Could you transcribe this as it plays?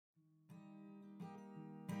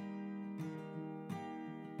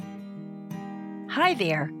Hi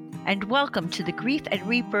there, and welcome to the Grief and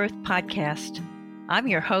Rebirth podcast. I'm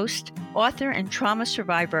your host, author and trauma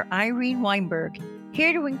survivor Irene Weinberg,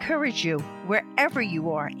 here to encourage you wherever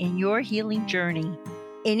you are in your healing journey.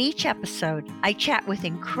 In each episode, I chat with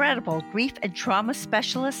incredible grief and trauma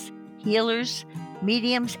specialists, healers,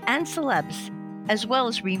 mediums, and celebs, as well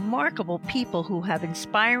as remarkable people who have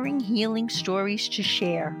inspiring healing stories to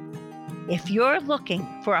share. If you're looking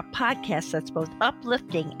for a podcast that's both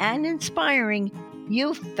uplifting and inspiring,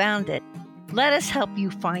 you've found it. Let us help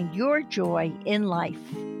you find your joy in life.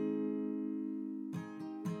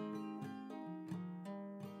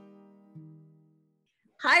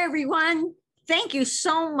 Hi, everyone. Thank you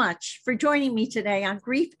so much for joining me today on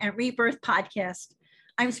Grief and Rebirth podcast.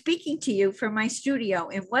 I'm speaking to you from my studio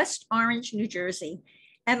in West Orange, New Jersey.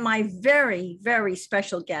 And my very, very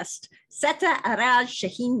special guest, Seta Arad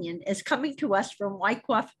Shahinian, is coming to us from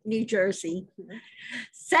Wyckoff, New Jersey.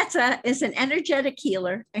 Seta is an energetic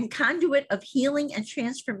healer and conduit of healing and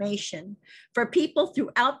transformation for people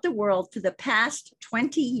throughout the world for the past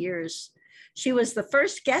 20 years. She was the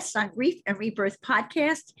first guest on Grief and Rebirth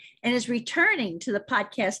podcast and is returning to the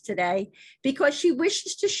podcast today because she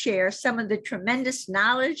wishes to share some of the tremendous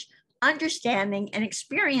knowledge, understanding, and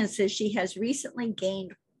experiences she has recently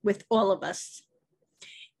gained with all of us.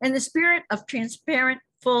 In the spirit of transparent,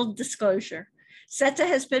 full disclosure, Seta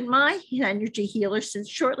has been my energy healer since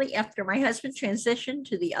shortly after my husband transitioned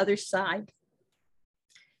to the other side.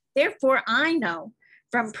 Therefore, I know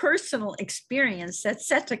from personal experience that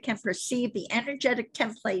Seta can perceive the energetic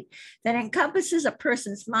template that encompasses a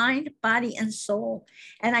person's mind, body, and soul,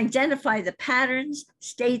 and identify the patterns,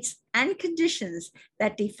 states, and conditions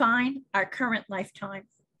that define our current lifetime.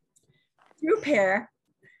 Through prayer,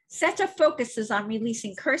 Seta focuses on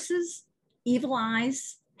releasing curses, evil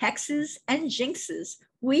eyes, hexes, and jinxes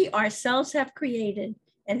we ourselves have created,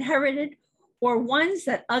 inherited, or ones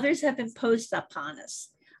that others have imposed upon us.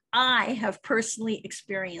 I have personally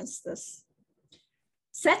experienced this.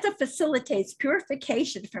 Seta facilitates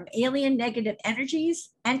purification from alien negative energies,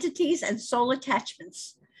 entities, and soul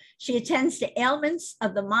attachments. She attends to ailments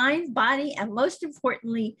of the mind, body, and most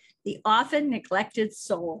importantly, the often neglected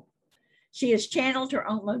soul. She has channeled her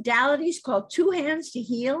own modalities called Two Hands to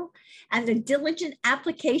Heal and the diligent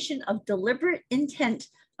application of deliberate intent,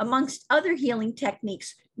 amongst other healing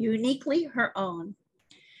techniques uniquely her own.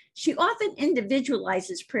 She often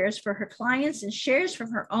individualizes prayers for her clients and shares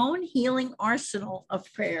from her own healing arsenal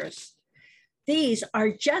of prayers. These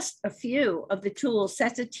are just a few of the tools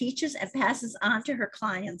Seta teaches and passes on to her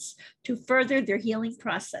clients to further their healing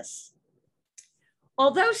process.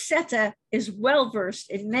 Although Seta is well-versed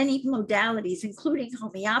in many modalities, including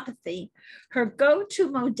homeopathy, her go-to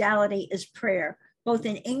modality is prayer, both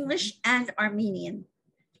in English and Armenian.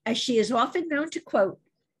 As she is often known to quote,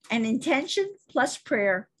 "An intention plus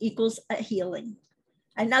prayer equals a healing."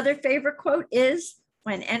 Another favorite quote is,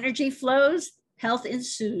 "When energy flows, health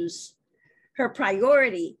ensues." Her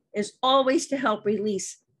priority is always to help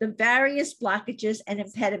release the various blockages and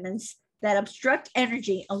impediments that obstruct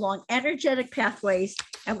energy along energetic pathways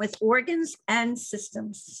and with organs and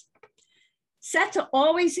systems. Seta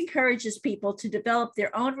always encourages people to develop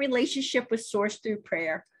their own relationship with Source through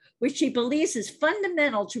prayer, which she believes is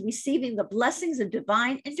fundamental to receiving the blessings of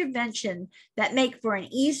divine intervention that make for an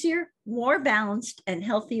easier, more balanced, and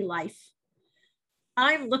healthy life.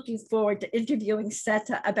 I'm looking forward to interviewing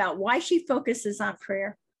Seta about why she focuses on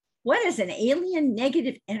prayer. What is an alien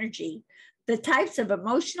negative energy? The types of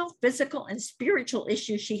emotional, physical, and spiritual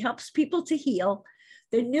issues she helps people to heal,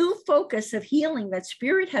 the new focus of healing that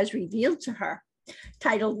Spirit has revealed to her,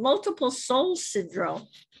 titled Multiple Soul Syndrome,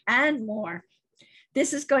 and more.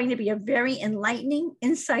 This is going to be a very enlightening,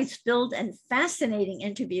 insights-filled, and fascinating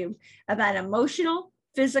interview about emotional,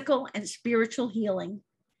 physical, and spiritual healing.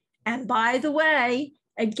 And by the way,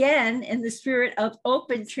 again, in the spirit of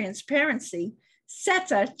open transparency,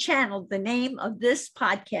 Seta channeled the name of this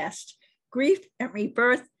podcast, Grief and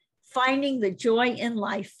Rebirth, Finding the Joy in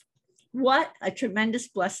Life. What a tremendous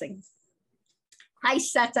blessing. Hi,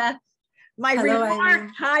 Seta.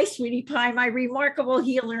 Hi, sweetie pie, my remarkable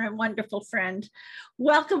healer and wonderful friend.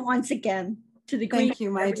 Welcome once again to the Grief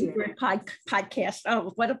and Rebirth podcast.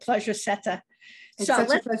 Oh, what a pleasure, Seta. It's such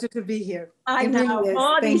a pleasure to be here. I know. Really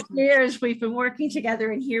all these years we've been working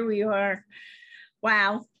together, and here we are.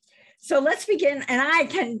 Wow. So let's begin. And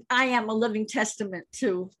I am a living testament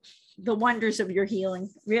to the wonders of your healing,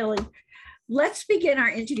 really. Let's begin our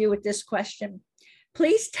interview with this question.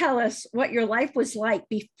 Please tell us what your life was like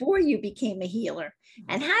before you became a healer,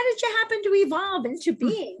 and how did you happen to evolve into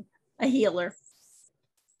being a healer?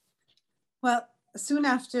 Well, soon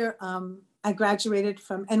after I graduated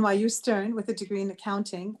from NYU Stern with a degree in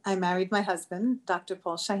accounting. I married my husband, Dr.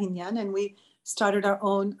 Paul Shahinian, and we started our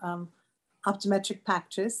own optometric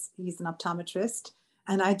practice. He's an optometrist.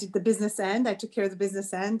 And I did the business end. I took care of the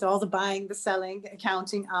business end, all the buying, the selling, the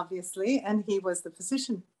accounting, obviously. And he was the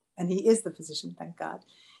physician. And he is the physician, thank God,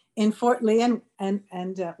 in Fort Lee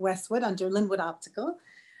and Westwood under Linwood Optical.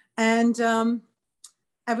 And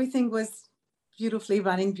everything was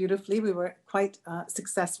running beautifully. We were quite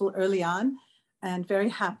successful early on and very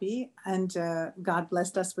happy. And God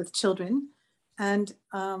blessed us with children. And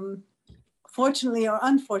fortunately or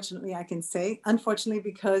unfortunately, I can say, unfortunately,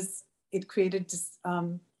 because it created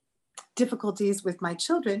difficulties with my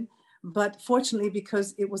children, but fortunately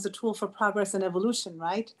because it was a tool for progress and evolution,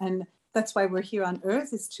 right? And that's why we're here on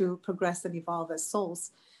earth, is to progress and evolve as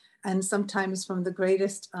souls. And sometimes from the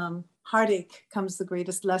greatest heartache comes the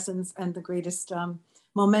greatest lessons and the greatest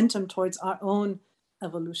momentum towards our own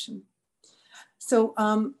evolution. So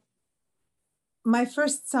my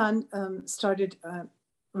first son started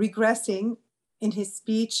regressing in his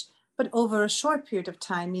speech, but over a short period of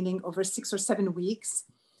time, meaning over 6 or 7 weeks.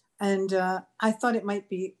 And I thought it might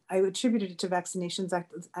be, I attributed it to vaccinations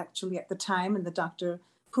actually at the time, and the doctor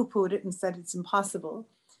poo-pooed it and said it's impossible.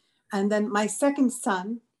 And then my second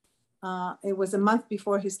son, it was a month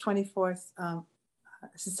before his 24th,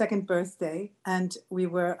 his second birthday, and we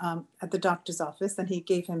were at the doctor's office, and he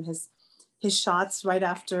gave him his shots right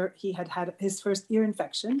after he had had his first ear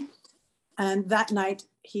infection. And that night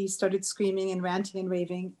he started screaming and ranting and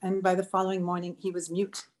raving. And by the following morning, he was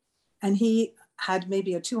mute. And he had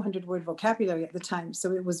maybe a 200-word vocabulary at the time.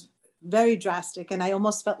 So it was very drastic. And I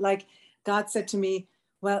almost felt like God said to me,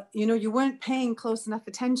 well, you know, you weren't paying close enough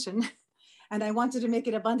attention. And I wanted to make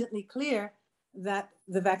it abundantly clear that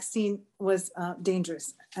the vaccine was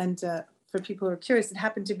dangerous. And for people who are curious, it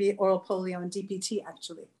happened to be oral polio and DPT,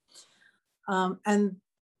 actually. And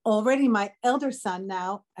already my elder son,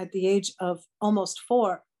 now at the age of almost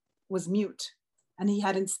 4, was mute. And he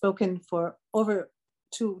hadn't spoken for over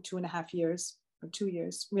 2.5 years, or 2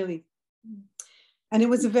 years, really. And it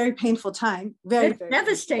was a very painful time. Very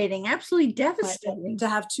devastating, absolutely devastating. To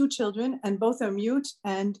have 2 children, and both are mute.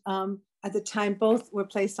 And at the time, both were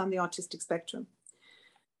placed on the autistic spectrum.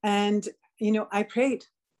 And, you know, I prayed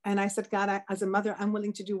and I said, God, as a mother, I'm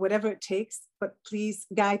willing to do whatever it takes, but please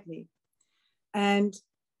guide me. And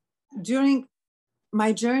during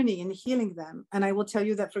my journey in healing them, and I will tell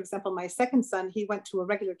you that, for example, my second son, he went to a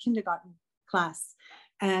regular kindergarten class,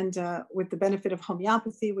 and with the benefit of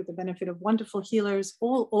homeopathy, with the benefit of wonderful healers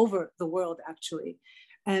all over the world, actually.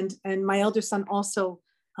 And my elder son also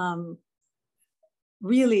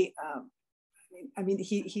really, I mean,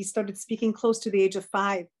 he started speaking close to the age of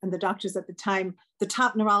 5, and the doctors at the time, the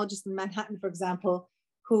top neurologist in Manhattan, for example,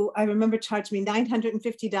 who I remember charged me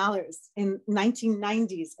 $950 in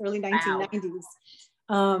 1990s, early 1990s.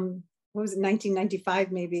 Wow. What was it,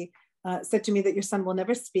 1995 maybe, said to me that your son will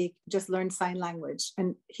never speak, just learn sign language.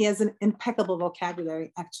 And he has an impeccable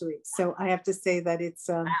vocabulary, actually. So I have to say that it's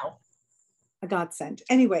a godsend.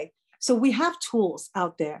 Anyway, so we have tools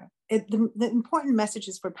out there. The important message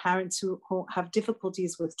is for parents who have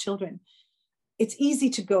difficulties with children. It's easy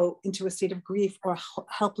to go into a state of grief or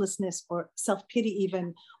helplessness or self-pity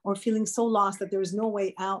even, or feeling so lost that there is no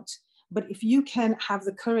way out. But if you can have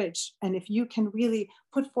the courage, and if you can really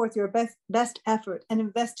put forth your best effort and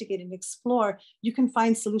investigate and explore, you can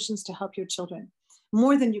find solutions to help your children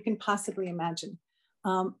more than you can possibly imagine.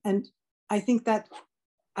 And I think that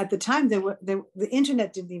at the time, the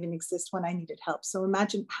internet didn't even exist when I needed help. So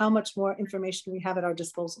imagine how much more information we have at our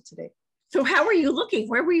disposal today. So how were you looking?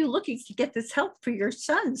 Where were you looking to get this help for your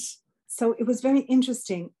sons? So it was very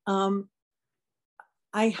interesting.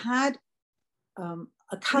 I had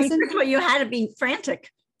a cousin. Well, you had to be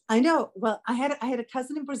frantic. I know. Well, I had a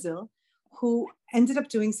cousin in Brazil who ended up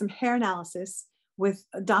doing some hair analysis with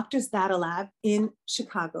Doctors Data Lab in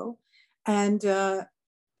Chicago, and I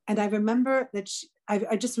remember that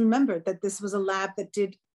I just remembered that this was a lab that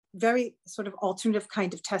did very sort of alternative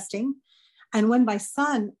kind of testing. And when my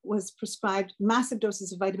son was prescribed massive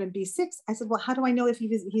doses of vitamin B6, I said, well, how do I know if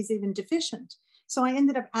he's even deficient? So I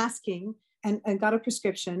ended up asking and got a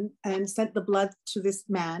prescription and sent the blood to this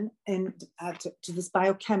man and to this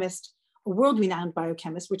biochemist, a world-renowned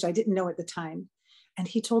biochemist, which I didn't know at the time. And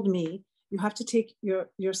he told me, you have to take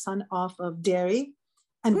your son off of dairy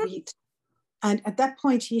and wheat. And at that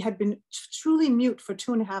point, he had been truly mute for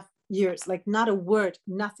 2.5 years, like not a word,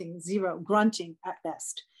 nothing, zero, grunting at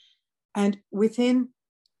best. And within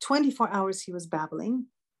 24 hours, he was babbling.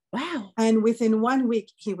 Wow. And within 1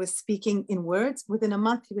 week, he was speaking in words. Within a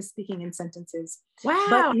month, he was speaking in sentences. Wow.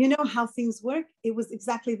 But you know how things work? It was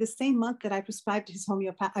exactly the same month that I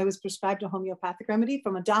was prescribed a homeopathic remedy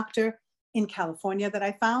from a doctor in California that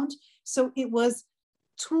I found. So it was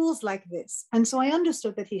tools like this. And so I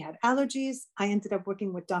understood that he had allergies. I ended up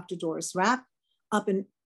working with Dr. Doris Rapp up in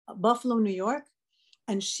Buffalo, New York.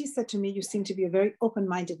 And she said to me, you seem to be a very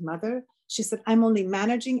open-minded mother. She said, I'm only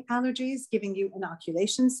managing allergies, giving you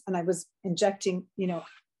inoculations. And I was injecting,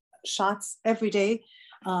 shots every day.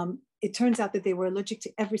 It turns out that they were allergic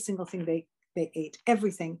to every single thing they ate,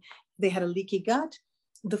 everything. They had a leaky gut.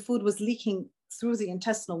 The food was leaking through the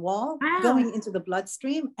intestinal wall, going into the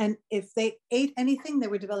bloodstream. And if they ate anything, they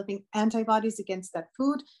were developing antibodies against that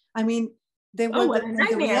food. I mean, the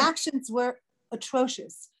reactions were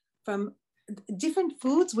atrocious. From different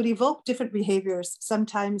foods would evoke different behaviors,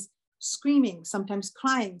 sometimes screaming, sometimes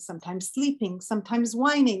crying, sometimes sleeping, sometimes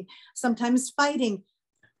whining, sometimes fighting.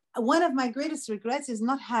 One of my greatest regrets is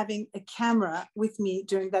not having a camera with me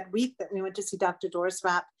during that week that we went to see Dr. Doris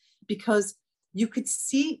Rapp, because you could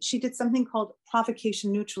see she did something called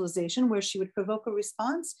provocation neutralization, where she would provoke a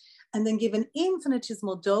response and then give an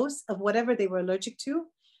infinitesimal dose of whatever they were allergic to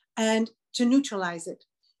and to neutralize it.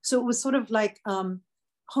 So it was sort of like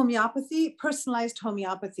homeopathy, personalized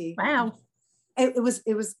homeopathy. Wow. It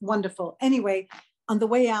was wonderful. Anyway, on the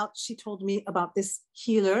way out, she told me about this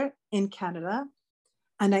healer in Canada.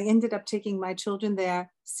 And I ended up taking my children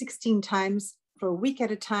there 16 times for a week at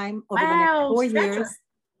a time over the next 4 years.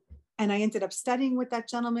 And I ended up studying with that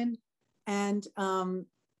gentleman and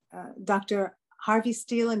Dr. Harvey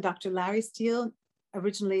Steele and Dr. Larry Steele,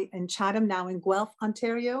 originally in Chatham, now in Guelph,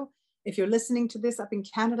 Ontario. If you're listening to this up in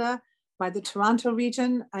Canada by the Toronto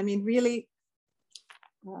region, I mean, really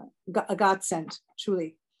a godsend,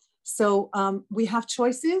 truly. So we have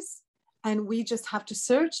choices and we just have to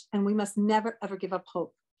search, and we must never, ever give up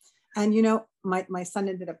hope. And, my son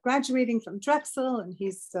ended up graduating from Drexel, and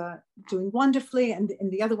he's doing wonderfully. And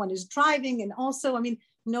the other one is driving. And also, I mean,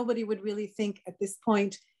 nobody would really think at this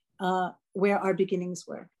point where our beginnings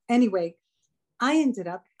were. Anyway, I ended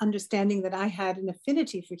up understanding that I had an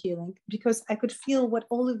affinity for healing because I could feel what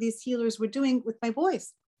all of these healers were doing with my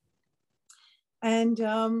voice. And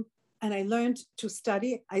I learned to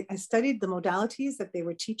study. I studied the modalities that they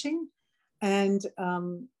were teaching, and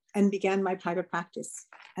began my private practice,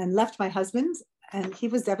 and left my husband. And he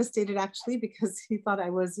was devastated, actually, because he thought I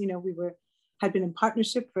was, had been in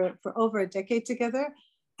partnership for over a decade together.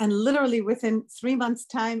 And literally within 3 months'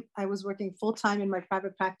 time, I was working full time in my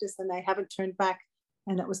private practice, and I haven't turned back.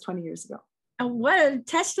 And that was 20 years ago. And what a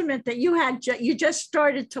testament that you just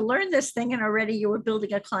started to learn this thing, and already you were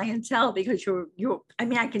building a clientele, because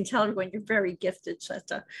I can tell when you're very gifted,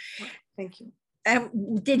 Seta. Thank you.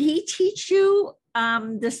 Did he teach you,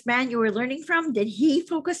 this man you were learning from? Did he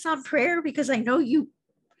focus on prayer? Because I know you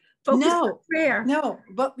focus on prayer. No,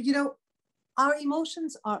 but our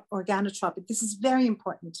emotions are organotropic. This is very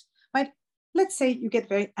important, right? Let's say you get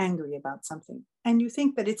very angry about something and you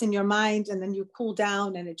think that it's in your mind, and then you cool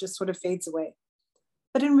down and it just sort of fades away.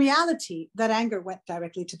 But in reality, that anger went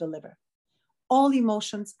directly to the liver. All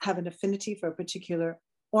emotions have an affinity for a particular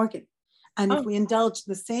organ. And if we indulge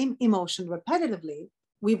the same emotion repetitively,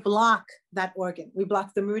 we block that organ. We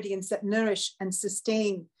block the meridians that nourish and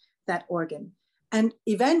sustain that organ. And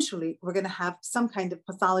eventually, we're going to have some kind of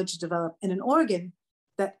pathology develop in an organ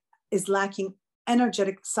that is lacking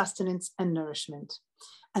energetic sustenance and nourishment.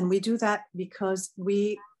 And we do that because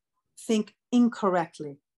we think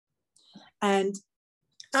incorrectly. And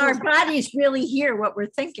so our bodies really hear what we're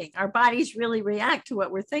thinking. Our bodies really react to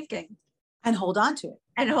what we're thinking. And hold on to it.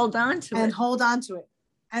 And hold on to it. And hold on to it.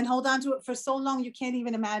 And hold on to it for so long you can't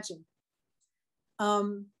even imagine.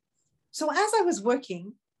 So as I was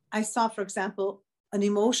working, I saw, for example, an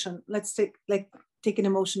emotion. Let's take an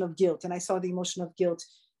emotion of guilt. And I saw the emotion of guilt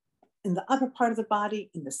in the upper part of the body,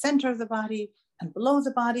 in the center of the body, and below the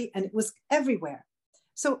body, and it was everywhere.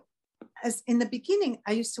 So as in the beginning,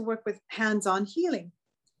 I used to work with hands-on healing.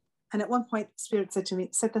 And at one point, Spirit said to me,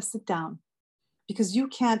 Seta, sit down, because you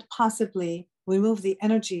can't possibly remove the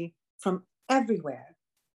energy from everywhere.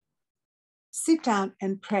 Sit down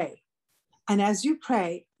and pray. And as you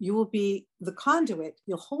pray, you will be the conduit,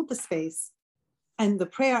 you'll hold the space, and the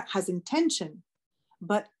prayer has intention,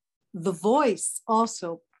 but the voice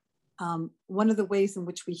also, one of the ways in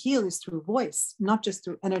which we heal is through voice, not just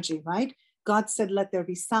through energy, right? God said, let there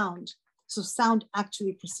be sound. So sound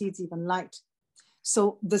actually precedes even light.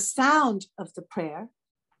 So the sound of the prayer,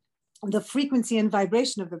 the frequency and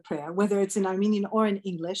vibration of the prayer, whether it's in Armenian or in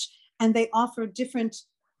English, and they offer different,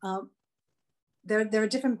 there are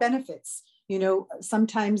different benefits. You know,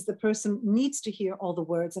 sometimes the person needs to hear all the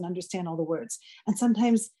words and understand all the words. And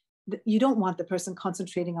sometimes you don't want the person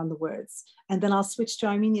concentrating on the words. And then I'll switch to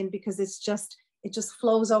Armenian because it just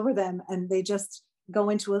flows over them and they just go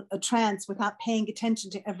into a trance without paying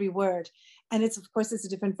attention to every word. And it's, of course, it's a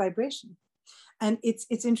different vibration. And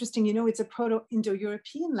it's interesting, you know, it's a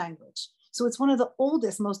Proto-Indo-European language. So it's one of the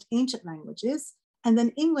oldest, most ancient languages. And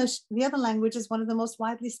then English, the other language, is one of the most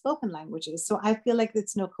widely spoken languages. So I feel like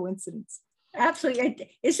it's no coincidence.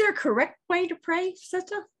 Absolutely. Is there a correct way to pray,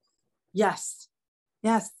 Sita? Yes.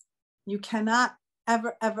 Yes. You cannot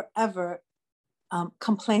ever, ever, ever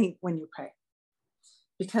complain when you pray.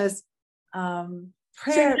 Because prayer.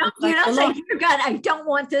 So you're not saying, "Dear God, I don't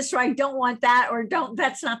want this," or "I don't want that," or "don't."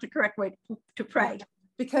 That's not the correct way to pray.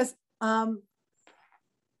 Because the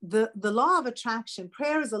law of attraction,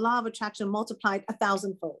 prayer is a law of attraction multiplied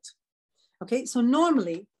 1,000-fold. Okay, so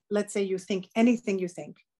normally, let's say you think anything you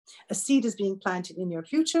think, a seed is being planted in your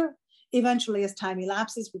future. Eventually, as time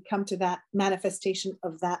elapses, we come to that manifestation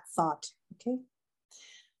of that thought, okay,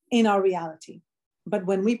 in our reality. But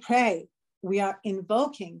when we pray, we are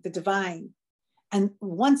invoking the divine. And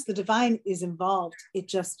once the divine is involved, it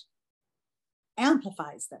just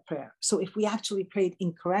amplifies that prayer. So if we actually prayed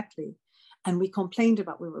incorrectly and we complained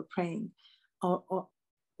about what we were praying, or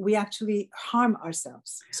we actually harm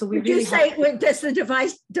ourselves. So we Would really you say, does the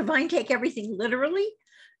divine take everything literally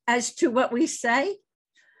as to what we say?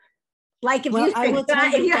 Like if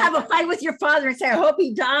you have a fight with your father and say, "I hope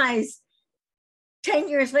he dies," 10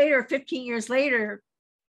 years later, 15 years later,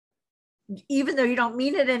 even though you don't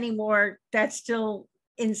mean it anymore, that's still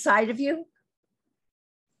inside of you?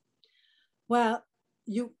 Well,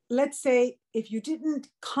 let's say if you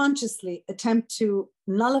didn't consciously attempt to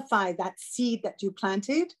nullify that seed that you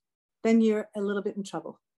planted, then you're a little bit in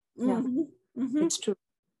trouble. Yeah, it's true.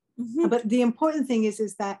 But the important thing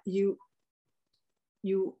is that you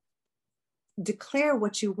declare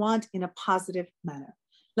what you want in a positive manner.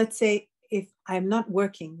 Let's say if I'm not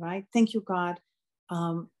working, right? Thank you, God,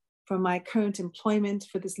 for my current employment,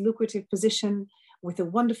 for this lucrative position with a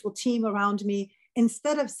wonderful team around me.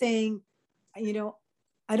 Instead of saying, you know,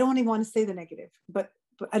 I don't only want to say the negative, but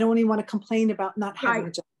I don't only want to complain about not having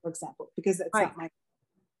a job, for example, because that's not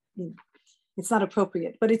it's not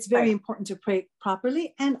appropriate. But it's very important to pray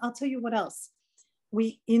properly. And I'll tell you what else.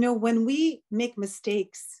 When we make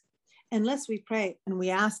mistakes, unless we pray and we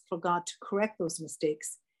ask for God to correct those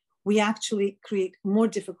mistakes, we actually create more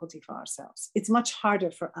difficulty for ourselves. It's much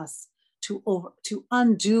harder for us to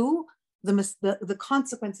undo the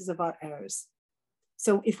consequences of our errors.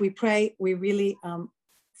 So if we pray, we really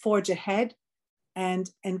forge ahead,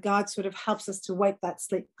 and God sort of helps us to wipe that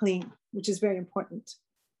slate clean, which is very important.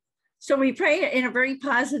 So we pray in a very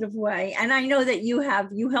positive way. And I know that you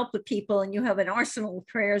help the people and you have an arsenal of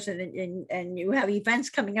prayers and you have events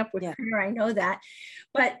coming up with prayer. I know that.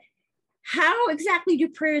 But how exactly do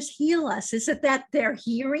prayers heal us? Is it that they're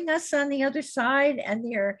hearing us on the other side and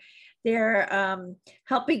they're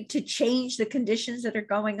helping to change the conditions that are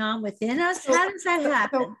going on within us? How does that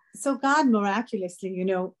happen? So God miraculously,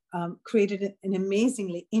 created an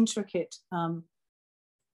amazingly intricate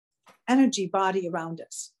energy body around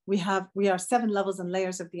us. We are 7 levels and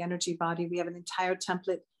layers of the energy body. We have an entire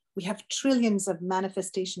template. We have trillions of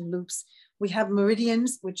manifestation loops. We have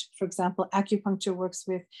meridians, which, for example, acupuncture works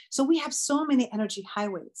with. So we have so many energy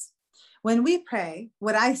highways. When we pray,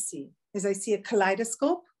 what I see is I see a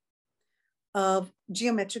kaleidoscope of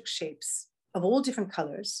geometric shapes of all different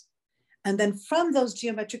colors. And then from those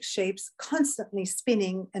geometric shapes constantly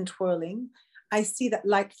spinning and twirling, I see that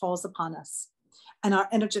light falls upon us. And our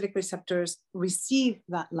energetic receptors receive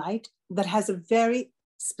that light that has a very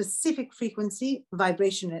specific frequency,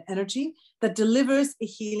 vibration, and energy that delivers a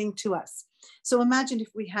healing to us. So imagine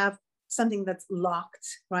if we have something that's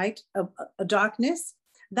locked, right? A darkness,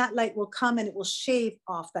 that light will come and it will shave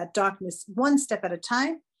off that darkness one step at a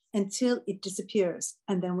time until it disappears.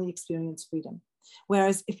 And then we experience freedom.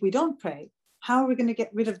 Whereas if we don't pray, how are we going to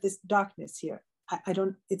get rid of this darkness here?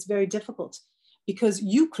 It's very difficult because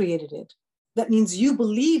you created it. That means you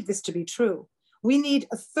believe this to be true. We need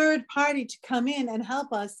a third party to come in and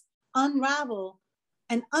help us unravel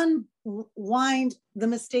and unwind the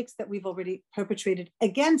mistakes that we've already perpetrated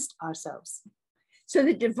against ourselves. So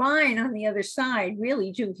the divine on the other side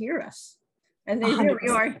really do hear us, and they 100%. really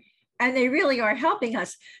are, and they really are helping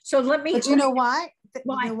us. So let me. But you know why?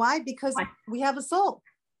 Why? You know why? Because we have a soul.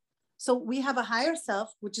 So we have a higher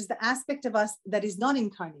self, which is the aspect of us that is not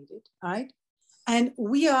incarnated, all right? And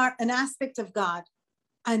we are an aspect of God.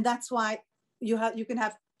 And that's why you can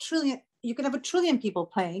have a trillion people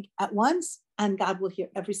praying at once, and God will hear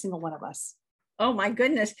every single one of us. Oh my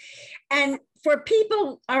goodness. And for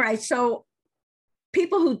people, all right, so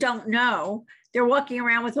people who don't know, they're walking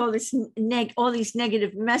around with all this all these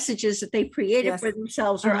negative messages that they created Yes. for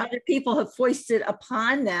themselves, or other people have foisted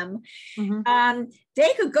upon them. Mm-hmm.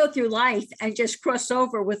 They could go through life and just cross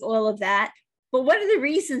over with all of that. But what are the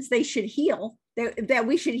reasons they should heal? That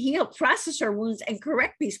we should heal, process our wounds, and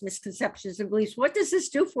correct these misconceptions and beliefs. What does this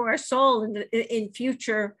do for our soul in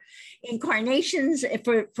future incarnations,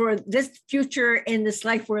 for this future in this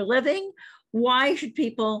life we're living? Why should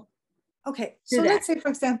people? Okay, so let's say, for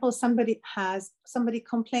example, somebody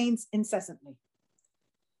complains incessantly.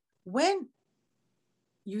 When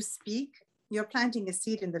you speak, you're planting a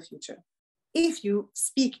seed in the future. If you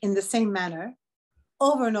speak in the same manner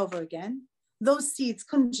over and over again, those seeds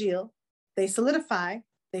congeal, they solidify,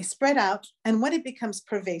 they spread out, and when it becomes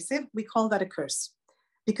pervasive, we call that a curse.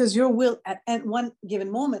 Because your will at one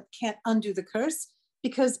given moment can't undo the curse,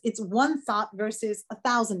 because it's one thought versus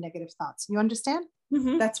 1,000 negative thoughts. You understand?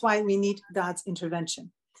 Mm-hmm. That's why we need God's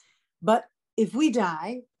intervention. But if we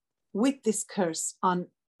die with this curse on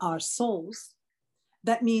our souls,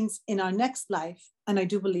 that means in our next life, and I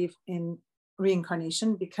do believe in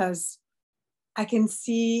reincarnation, because I can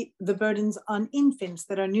see the burdens on infants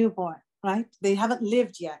that are newborn, right? They haven't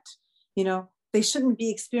lived yet. You know, they shouldn't be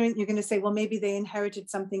experiencing. You're going to say, well, maybe they inherited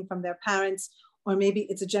something from their parents, or maybe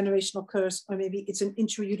it's a generational curse, or maybe it's an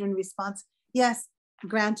intrauterine response. Yes,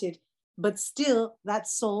 granted. But still, that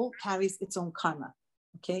soul carries its own karma,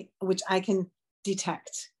 okay, which I can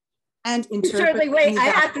detect and interpret. I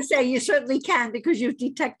have to say, you certainly can, because you've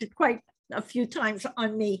detected quite a few times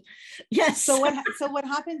on me. Yes. So what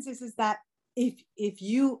happens is that if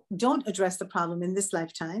you don't address the problem in this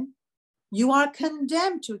lifetime, you are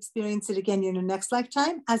condemned to experience it again in your next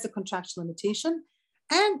lifetime as a contractual limitation,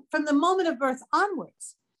 and from the moment of birth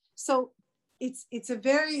onwards. So it's a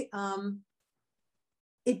very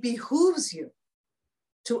it behooves you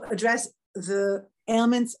to address the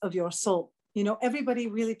ailments of your soul. You know, everybody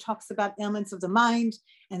really talks about ailments of the mind,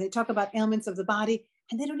 and they talk about ailments of the body,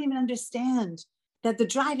 and they don't even understand that the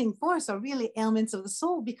driving force are really ailments of the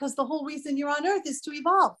soul, because the whole reason you're on earth is to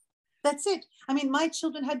evolve. That's it. I mean, my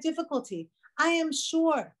children had difficulty. I am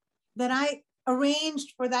sure that I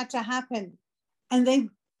arranged for that to happen, and they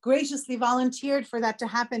graciously volunteered for that to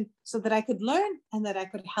happen so that I could learn and that I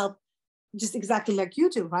could help, just exactly like you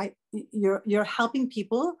do, right? You're helping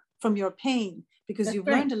people from your pain because That's you've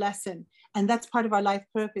right. learned a lesson. And that's part of our life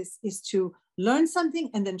purpose, is to learn something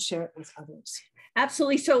and then share it with others.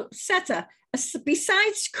 Absolutely. So, Seta,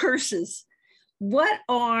 besides curses, what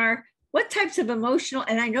types of emotional,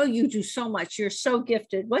 and I know you do so much, you're so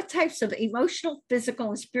gifted, what types of emotional, physical,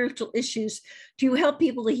 and spiritual issues do you help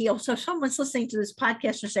people to heal? So if someone's listening to this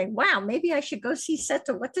podcast and saying, wow, maybe I should go see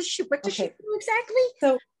Seta. What does she do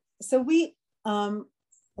exactly? So we,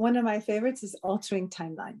 one of my favorites is altering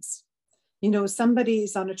timelines. You know, somebody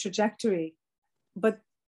is on a trajectory, but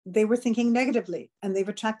they were thinking negatively, and they've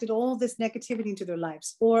attracted all this negativity into their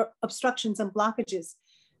lives, or obstructions and blockages.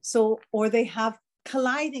 So, or they have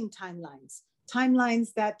colliding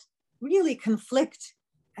timelines that really conflict,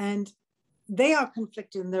 and they are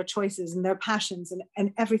conflicted in their choices and their passions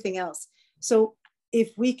and everything else. So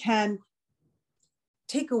if we can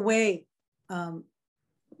take away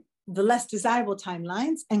the less desirable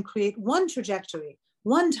timelines and create one trajectory,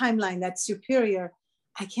 one timeline that's superior,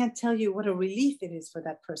 I can't tell you what a relief it is for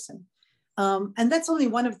that person. And that's only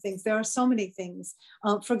one of the things. There are so many things.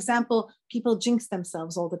 For example, people jinx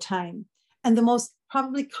themselves all the time. And the most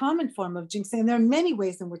probably common form of jinxing, and there are many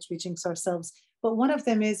ways in which we jinx ourselves, but one of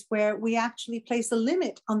them is where we actually place a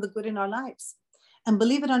limit on the good in our lives. And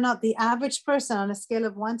believe it or not, the average person on a scale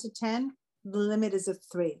of 1 to 10, the limit is a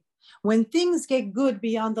 3. When things get good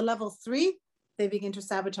beyond the level 3, they begin to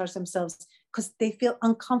sabotage themselves because they feel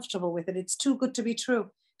uncomfortable with it. It's too good to be true.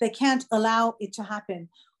 They can't allow it to happen.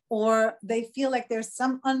 Or they feel like there's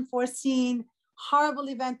some unforeseen, horrible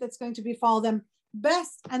event that's going to befall them.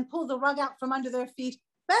 Best, and pull the rug out from under their feet,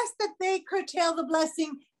 best that they curtail the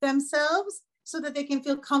blessing themselves so that they can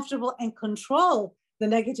feel comfortable and control the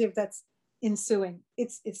negative that's ensuing.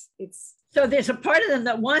 It's So there's a part of them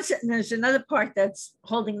that wants it, and there's another part that's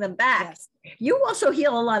holding them back. Yes. You also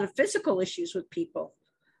heal a lot of physical issues with people.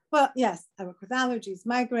 Well, yes, I work with allergies,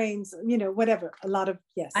 migraines, you know, whatever, a lot of,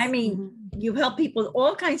 yes. I mean, you help people with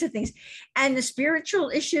all kinds of things. And the spiritual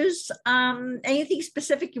issues, anything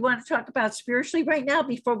specific you want to talk about spiritually right now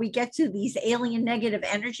before we get to these alien negative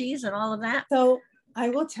energies and all of that? So I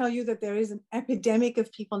will tell you that there is an epidemic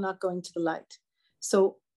of people not going to the light.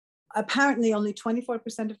 So apparently only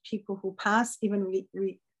 24% of people who pass even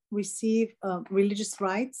receive religious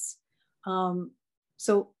rites.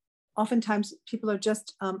 So oftentimes people are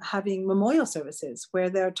just having memorial services where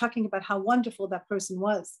they're talking about how wonderful that person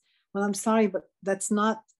was. Well, I'm sorry, but it's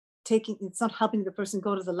not helping the person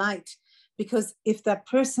go to the light, because if that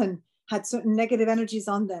person had certain negative energies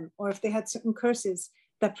on them, or if they had certain curses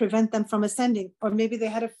that prevent them from ascending, or maybe they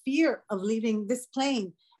had a fear of leaving this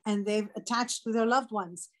plane and they've attached to their loved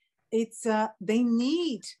ones, they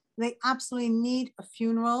absolutely need a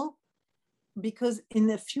funeral. Because in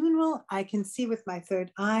the funeral, I can see with my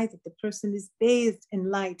third eye that the person is bathed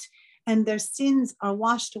in light and their sins are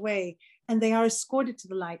washed away and they are escorted to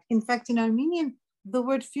the light. In fact, in Armenian, the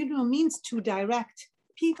word funeral means to direct.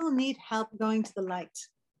 People need help going to the light.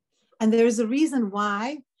 And there's a reason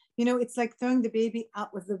why, it's like throwing the baby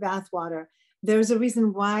out with the bathwater. There's a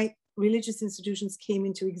reason why religious institutions came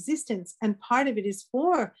into existence. And part of it is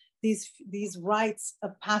for these rites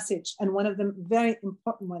of passage. And one of them very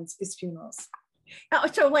important ones is funerals.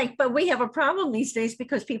 But we have a problem these days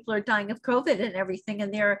because people are dying of COVID and everything,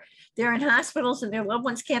 and they're in hospitals and their loved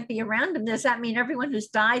ones can't be around them. Does that mean everyone who's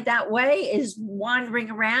died that way is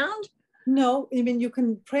wandering around? No, I mean, you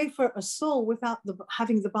can pray for a soul without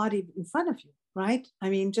having the body in front of you, right? I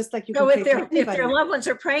mean, just like you can pray for anybody. If their loved ones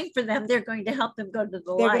are praying for them, they're going to help them go to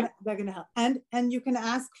the light. They're going to help. And you can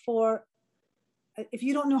ask for, if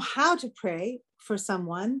you don't know how to pray for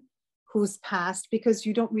someone who's passed, because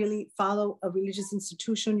you don't really follow a religious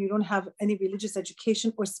institution, you don't have any religious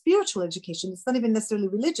education or spiritual education. It's not even necessarily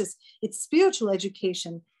religious, it's spiritual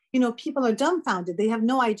education. People are dumbfounded. They have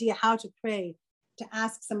no idea how to pray, to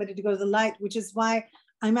ask somebody to go to the light, which is why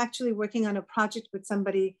I'm actually working on a project with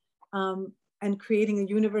somebody and creating a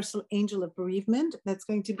universal angel of bereavement that's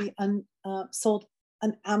going to be sold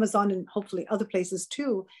on Amazon and hopefully other places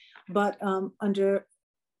too, but under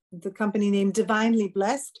the company name Divinely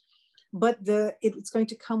Blessed. But it's going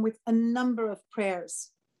to come with a number of prayers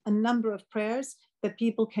that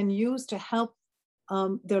people can use to help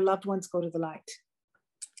their loved ones go to the light.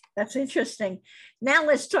 That's interesting. Now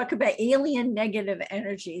let's talk about alien negative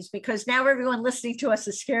energies, because now everyone listening to us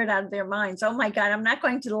is scared out of their minds. Oh my God, I'm not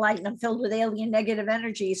going to the light and I'm filled with alien negative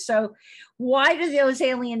energies. So why do those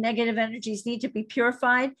alien negative energies need to be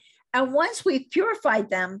purified? And once we've purified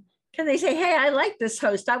them, can they say, hey, I like this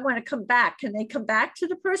host, I want to come back? Can they come back to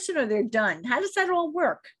the person, or they're done? How does that all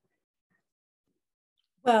work?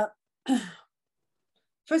 Well,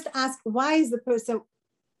 first ask, why is the person,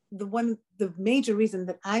 the major reason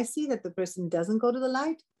that I see that the person doesn't go to the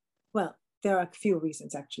light? Well, there are a few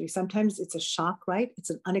reasons actually. Sometimes it's a shock, right? It's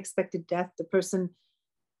an unexpected death. The person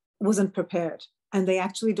wasn't prepared and they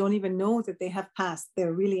actually don't even know that they have passed.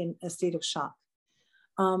 They're really in a state of shock.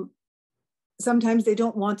 Sometimes they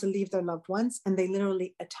don't want to leave their loved ones and they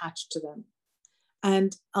literally attach to them.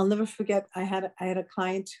 And I'll never forget, I had a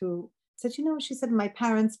client who said, she said, my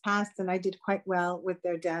parents passed and I did quite well with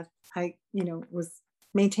their death. I,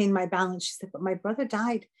 maintained my balance. She said, but my brother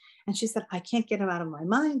died. And she said, I can't get him out of my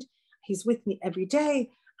mind. He's with me every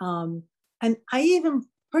day. And I even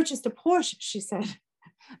purchased a Porsche, she said,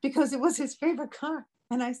 because it was his favorite car.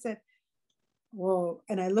 And I said, whoa.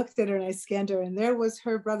 And I looked at her and I scanned her, and there was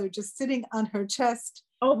her brother just sitting on her chest.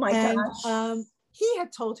 Oh my gosh. He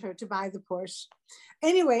had told her to buy the Porsche.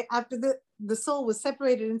 Anyway, after the soul was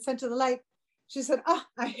separated and sent to the light, she said,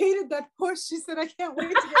 I hated that Porsche. She said, I can't wait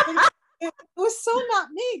to get it. It was so not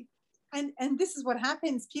me. And this is what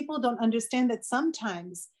happens. People don't understand that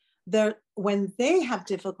sometimes when they have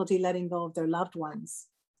difficulty letting go of their loved ones,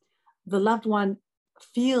 the loved one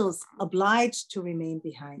feels obliged to remain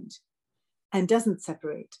behind and doesn't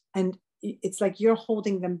separate. And it's like you're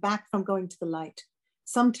holding them back from going to the light.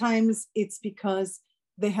 Sometimes it's because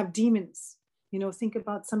they have demons. Think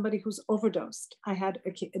about somebody who's overdosed. I had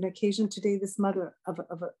an occasion today, this mother of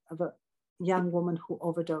a young woman who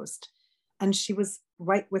overdosed, and she was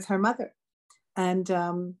right with her mother. And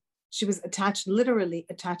she was literally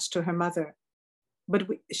attached to her mother. But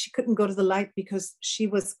she couldn't go to the light because she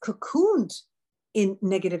was cocooned in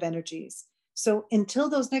negative energies. So until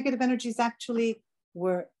those negative energies actually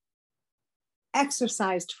were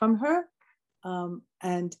exorcised from her,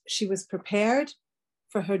 and she was prepared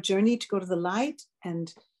for her journey to go to the light,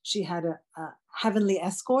 and she had a heavenly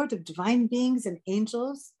escort of divine beings and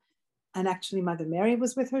angels, and actually Mother Mary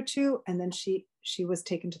was with her too, and then she was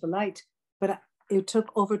taken to the light. But it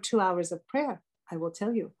took over 2 hours of prayer, I will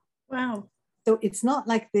tell you. Wow. So it's not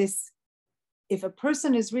like this. If a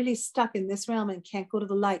person is really stuck in this realm and can't go to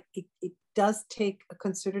the light, it does take a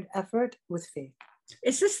concerted effort with faith.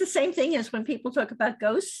 Is this the same thing as when people talk about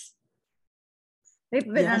ghosts? They've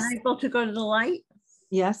been unable to go to the light?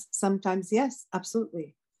 Yes, sometimes, yes,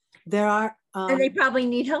 absolutely. There are... and they probably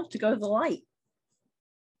need help to go to the light.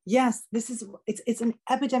 Yes, it's an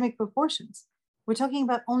epidemic proportions. We're talking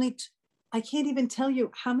about I can't even tell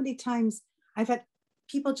you how many times I've had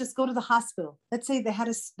people just go to the hospital. Let's say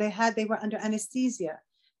they were under anesthesia.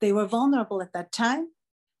 They were vulnerable at that time.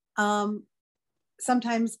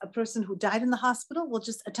 Sometimes a person who died in the hospital will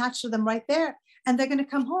just attach to them right there, and they're going to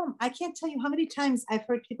come home. I can't tell you how many times I've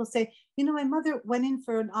heard people say, my mother went in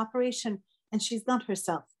for an operation and she's not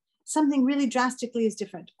herself. Something really drastically is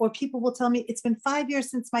different. Or people will tell me, it's been 5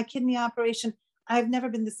 years since my kidney operation. I've never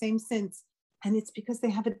been the same since. And it's because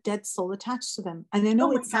they have a dead soul attached to them. And I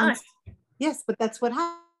know it sounds, yes, but that's what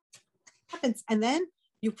happens. And then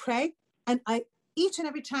you pray, and each and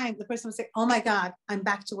every time the person will say, oh my God, I'm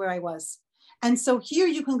back to where I was. And so here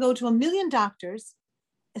you can go to a million doctors,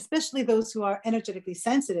 especially those who are energetically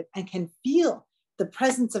sensitive and can feel the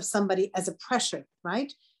presence of somebody as a pressure,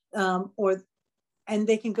 right? And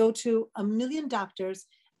they can go to a million doctors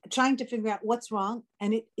trying to figure out what's wrong.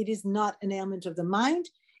 And it is not an ailment of the mind.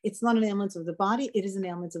 It's not an ailment of the body. It is an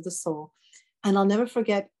ailment of the soul. And I'll never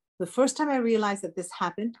forget, the first time I realized that this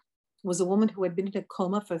happened was a woman who had been in a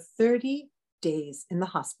coma for 30 days in the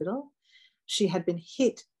hospital. She had been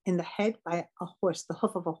hit in the head by a horse, the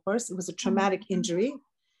hoof of a horse. It was a traumatic injury.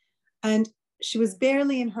 And she was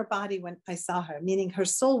barely in her body when I saw her, meaning her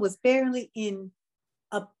soul was barely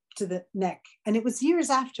up to the neck. And it was years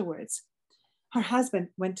afterwards. Her husband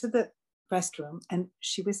went to the restroom and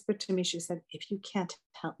she whispered to me, she said, if you can't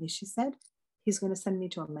help me, she said, he's going to send me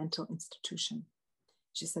to a mental institution.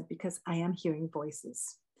 She said, because I am hearing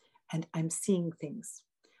voices and I'm seeing things.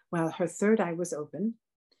 While her third eye was open,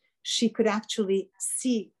 she could actually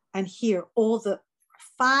see and hear all the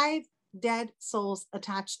 5 dead souls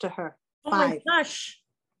attached to her. 5. Oh my gosh.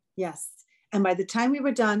 Yes. And by the time we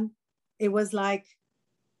were done, it was like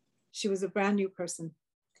she was a brand new person.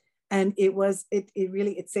 And it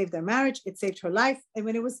really saved their marriage. It saved her life. I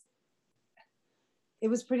mean, it was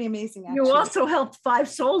pretty amazing. Actually. You also helped 5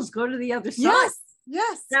 souls go to the other side.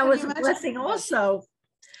 Yes. That was a blessing also.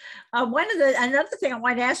 Another thing I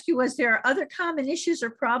wanted to ask you was, there are other common issues or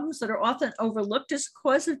problems that are often overlooked as a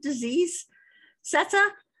cause of disease?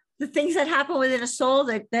 Setsa, the things that happen within a soul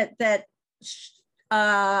that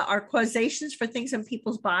are causations for things in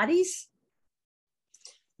people's bodies?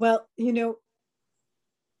 Well,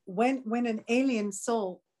 when an alien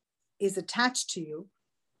soul is attached to you,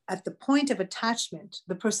 at the point of attachment,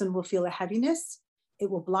 the person will feel a heaviness, it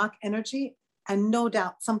will block energy, and no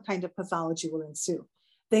doubt some kind of pathology will ensue.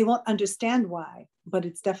 They won't understand why, but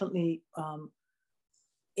it's definitely,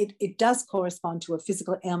 it does correspond to a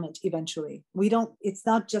physical ailment eventually. It's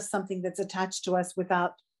not just something that's attached to us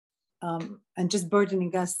without, and just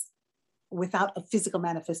burdening us without a physical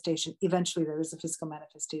manifestation. Eventually there is a physical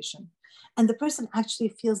manifestation. And the person actually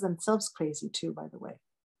feels themselves crazy too, by the way.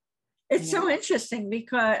 It's so interesting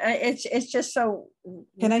because it's just so.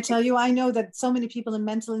 Can I tell you, I know that so many people in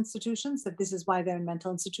mental institutions, that this is why they're in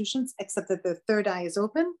mental institutions, except that their third eye is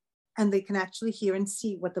open and they can actually hear and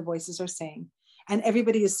see what the voices are saying. And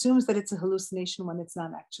everybody assumes that it's a hallucination when it's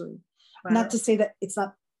not actually. Wow. Not to say that it's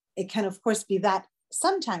not, it can of course be that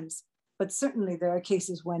sometimes, but certainly there are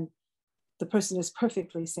cases when the person is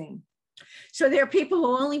perfectly sane. So there are people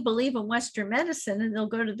who only believe in Western medicine and they'll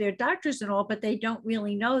go to their doctors and all, but they don't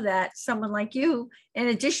really know that someone like you, in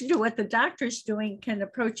addition to what the doctor's doing, can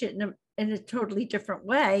approach it in a totally different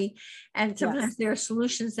way. And sometimes there are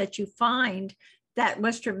solutions that you find that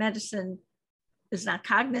Western medicine is not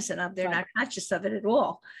cognizant of. They're not conscious of it at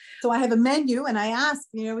all. So I have a menu and I ask,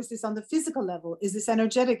 is this on the physical level? Is this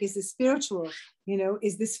energetic? Is this spiritual?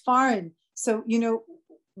 Is this foreign? So,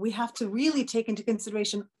 we have to really take into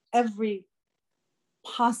consideration every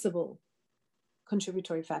possible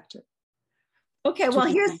contributory factor. Okay,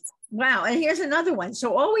 well, and here's another one.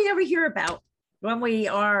 So all we ever hear about when we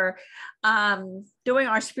are doing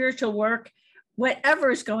our spiritual work, whatever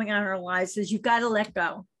is going on in our lives, is you've got to let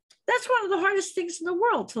go. That's one of the hardest things in the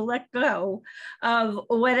world, to let go of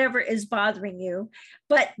whatever is bothering you.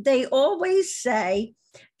 But they always say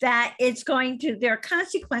that there are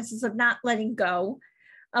consequences of not letting go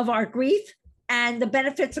of our grief and the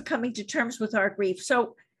benefits of coming to terms with our grief.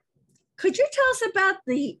 So could you tell us about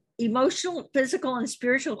the emotional, physical, and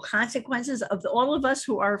spiritual consequences of all of us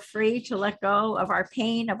who are afraid to let go of our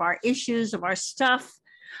pain, of our issues, of our stuff,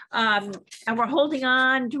 and we're holding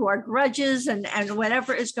on to our grudges and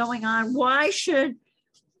whatever is going on? Why should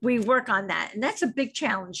we work on that? And that's a big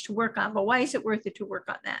challenge to work on, but why is it worth it to work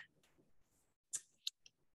on that?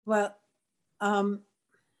 Well,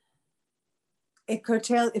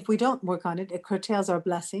 if we don't work on it, it curtails our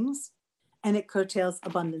blessings and it curtails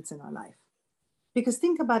abundance in our life. Because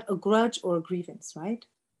think about a grudge or a grievance, right?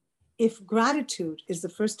 if gratitude is the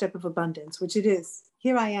first step of abundance, which it is,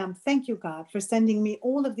 here I am, thank you, God, for sending me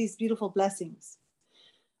all of these beautiful blessings.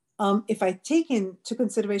 If I take into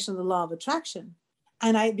consideration the law of attraction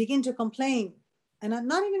and I begin to complain, and I'm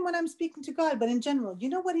not even when I'm speaking to God, but in general, you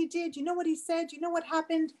know what he did, you know what he said, you know what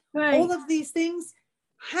happened, Right. all of these things,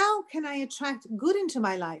 how can I attract good into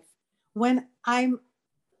my life when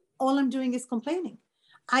all I'm doing is complaining?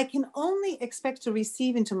 I can only expect to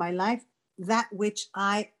receive into my life that which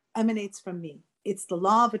emanates from me. It's the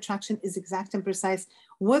law of attraction is exact and precise,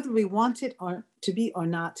 whether we want it or to be or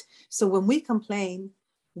not. So when we complain,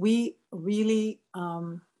 we really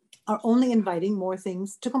are only inviting more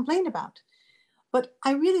things to complain about. But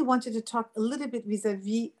I really wanted to talk a little bit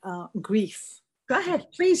vis-a-vis grief. Go ahead,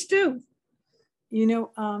 please do. You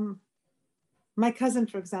know, my cousin,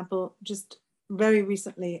 for example, just very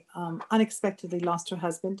recently unexpectedly lost her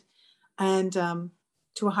husband and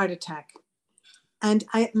to a heart attack. And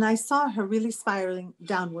I saw her really spiraling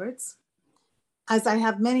downwards, as I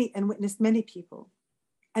have witnessed many people.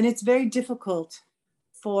 And it's very difficult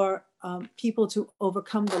for people to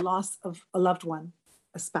overcome the loss of a loved one,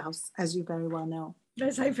 a spouse, as you very well know.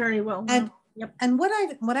 As I very well know. And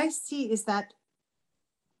what I see is that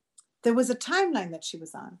there was a timeline that she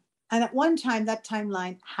was on. And at one time, that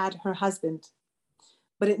timeline had her husband,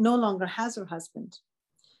 but it no longer has her husband.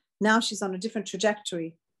 Now she's on a different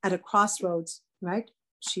trajectory at a crossroads, right?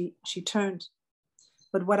 She turned.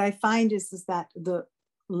 But what I find is that the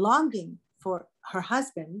longing for her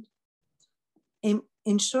husband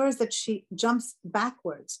ensures that she jumps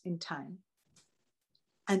backwards in time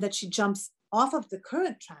and that she jumps off of the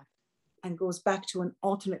current track and goes back to an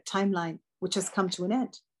alternate timeline, which has come to an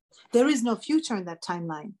end. There is no future in that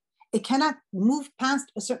timeline. It cannot move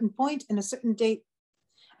past a certain point and a certain date.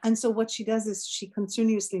 And so what she does is she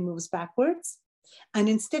continuously moves backwards. And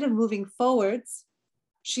instead of moving forwards,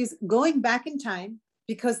 she's going back in time,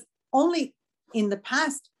 because only in the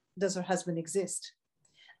past does her husband exist.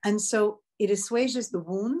 And so it assuages the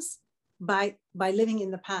wounds by living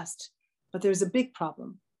in the past. But there's a big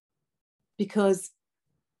problem, because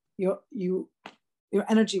your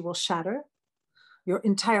energy will shatter. Your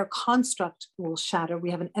entire construct will shatter.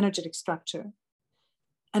 We have an energetic structure,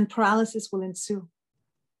 and paralysis will ensue.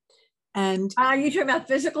 And are you talking about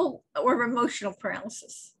physical or emotional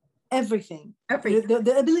paralysis? Everything. Everything.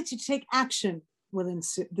 The ability to take action will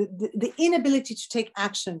ensue. The inability to take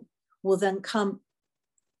action will then come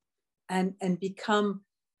and become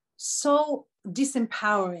so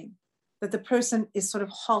disempowering that the person is sort of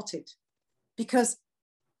halted, because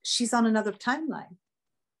she's on another timeline.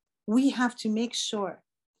 We have to make sure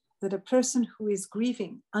that a person who is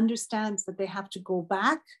grieving understands that they have to go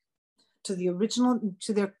back to the original,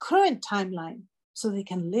 to their current timeline, so they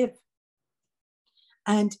can live.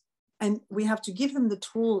 And we have to give them the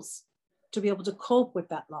tools to be able to cope with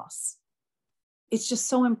that loss. It's just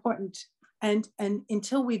so important. And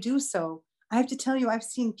until we do so, I have to tell you, I've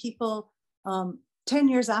seen people 10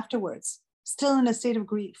 years afterwards, still in a state of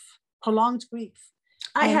grief, prolonged grief.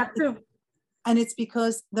 I have to. And it's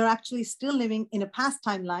because they're actually still living in a past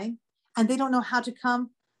timeline, and they don't know how to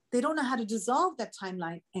they don't know how to dissolve that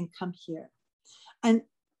timeline and come here. And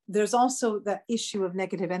there's also that issue of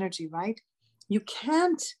negative energy, right? You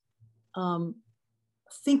can't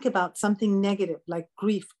think about something negative like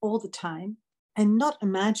grief all the time and not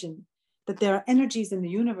imagine that there are energies in the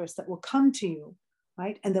universe that will come to you,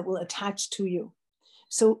 right? And that will attach to you.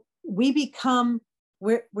 So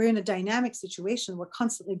we're in a dynamic situation. We're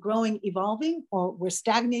constantly growing, evolving, or we're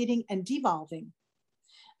stagnating and devolving.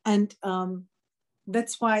 And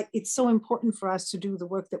that's why it's so important for us to do the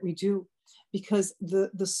work that we do, because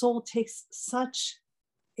the soul takes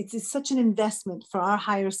it's such an investment for our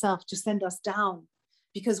higher self to send us down.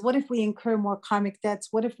 Because what if we incur more karmic debts?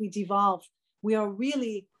 What if we devolve? We are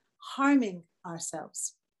really harming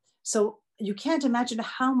ourselves. So you can't imagine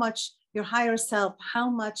how much your higher self, how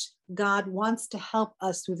much God wants to help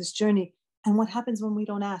us through this journey. And what happens when we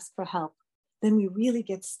don't ask for help? Then we really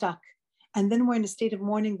get stuck. And then we're in a state of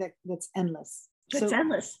mourning that's endless. It's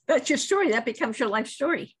endless. That's your story. That becomes your life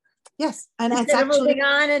story. Yes. And instead of moving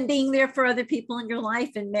on and being there for other people in your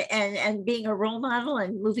life and being a role model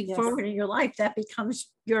and moving forward in your life, that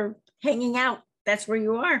becomes your hanging out. That's where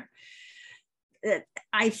you are.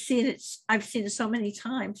 I've seen it so many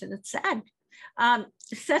times, and it's sad.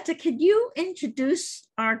 Seta, could you introduce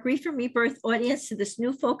our Grief and Rebirth audience to this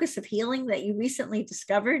new focus of healing that you recently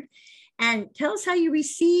discovered, and tell us how you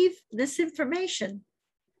receive this information?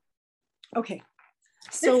 Okay.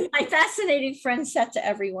 So this is my fascinating friend Seta,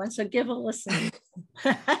 everyone. So give a listen.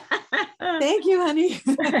 Thank you, honey.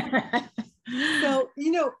 So,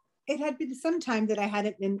 it had been some time that I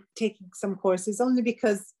hadn't been taking some courses, only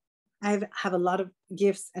because I have a lot of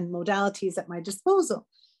gifts and modalities at my disposal.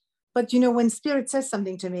 But, when Spirit says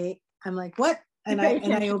something to me, I'm like, what? And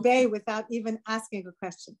I obey without even asking a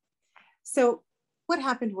question. So what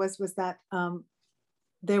happened was that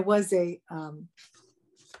there was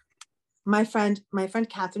my friend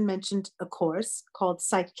Catherine mentioned a course called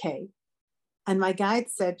Psych K. And my guide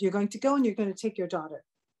said, you're going to go and you're going to take your daughter.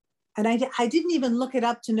 And I didn't even look it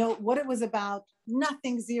up to know what it was about.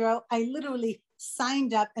 Nothing, zero. I literally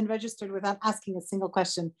signed up and registered without asking a single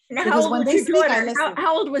question. Now, because when they speak, I listen.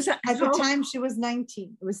 How old was that? At the time, she was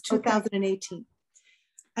 19. It was 2018. Okay.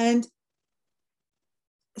 And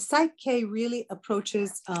Psych K really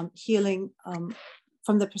approaches healing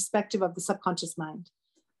from the perspective of the subconscious mind.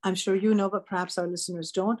 I'm sure you know, but perhaps our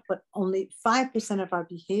listeners don't, but only 5% of our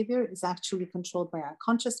behavior is actually controlled by our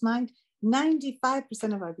conscious mind.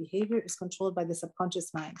 95% of our behavior is controlled by the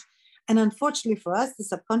subconscious mind. And unfortunately for us, the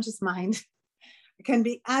subconscious mind can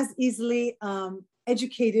be as easily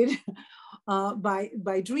educated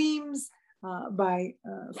by dreams, by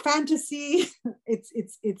fantasy.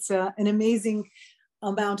 It's an amazing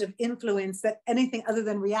amount of influence that anything other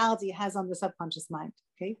than reality has on the subconscious mind.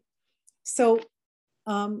 Okay, so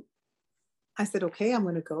I said, okay, I'm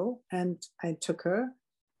going to go, and I took her.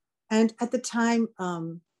 And at the time,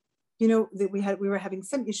 that we were having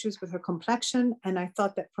some issues with her complexion, and I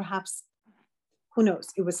thought that perhaps, who knows,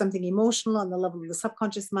 it was something emotional on the level of the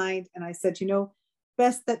subconscious mind. And I said,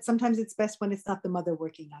 best that sometimes it's best when it's not the mother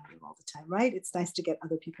working on you all the time, right? It's nice to get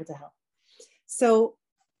other people to help. So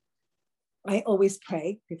I always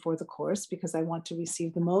pray before the course because I want to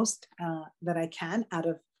receive the most that I can out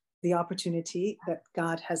of the opportunity that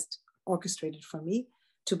God has orchestrated for me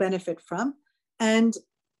to benefit from. And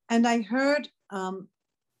I heard,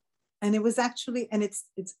 and it was actually, and it's,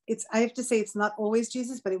 I have to say, it's not always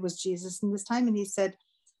Jesus, but it was Jesus in this time. And he said,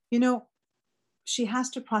 she has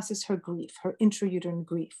to process her grief, her intrauterine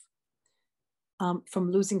grief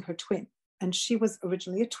from losing her twin. And she was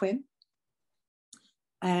originally a twin.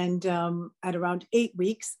 And at around 8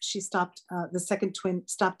 weeks, she stopped, the second twin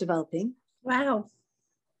stopped developing. Wow.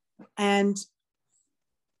 And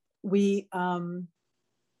we,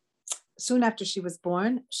 soon after she was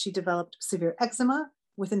born, she developed severe eczema.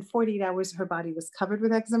 Within 48 hours, her body was covered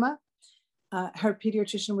with eczema. Her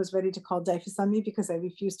pediatrician was ready to call DYFS on me because I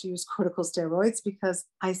refused to use corticosteroids, because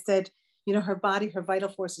I said, her body, her vital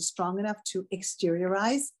force is strong enough to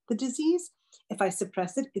exteriorize the disease. If I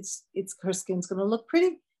suppress it, her skin's going to look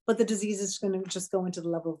pretty, but the disease is going to just go into the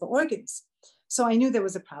level of the organs. So I knew there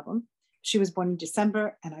was a problem. She was born in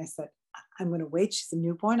December, and I said, I'm going to wait. She's a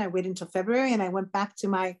newborn. I waited until February, and I went back to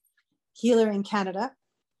my healer in Canada,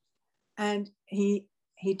 and he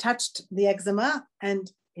touched the eczema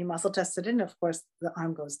and he muscle tested it, and of course the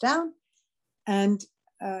arm goes down. And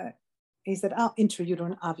he said, oh,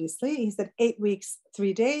 intrauterine, obviously. He said 8 weeks,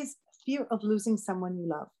 3 days, fear of losing someone you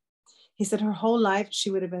love. He said her whole life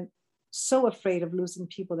she would have been so afraid of losing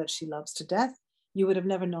people that she loves to death. You would have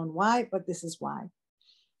never known why, but this is why.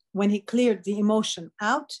 When he cleared the emotion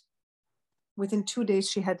out, within 2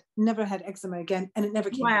 days, she had never had eczema again, and it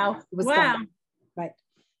never came back. It was gone. Right.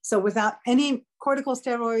 So without any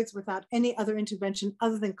corticosteroids, without any other intervention,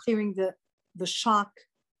 other than clearing the shock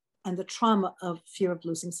and the trauma of fear of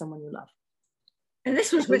losing someone you love. And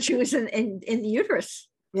this was when she was in the uterus.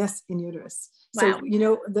 Yes, in uterus. Wow.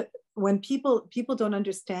 So, when people don't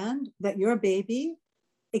understand that your baby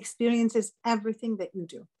experiences everything that you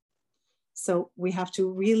do. So we have to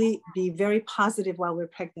really be very positive while we're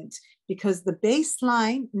pregnant, because the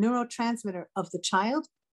baseline neurotransmitter of the child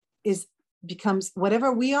becomes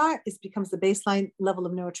whatever we are, becomes the baseline level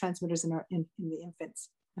of neurotransmitters in the infants.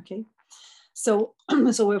 Okay. So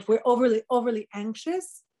if we're overly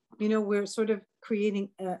anxious, we're sort of creating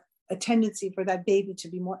a tendency for that baby to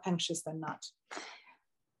be more anxious than not.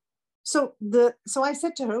 So I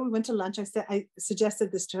said to her, we went to lunch. I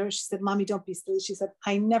suggested this to her. She said, Mommy, don't be silly. She said,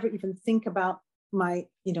 I never even think about my,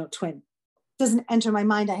 twin. It doesn't enter my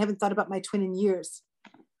mind. I haven't thought about my twin in years.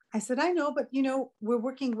 I said, I know, but we're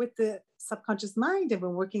working with the subconscious mind and we're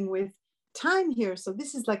working with time here. So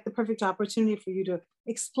this is like the perfect opportunity for you to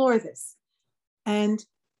explore this. And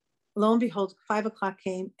lo and behold, 5 o'clock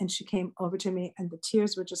came, and she came over to me and the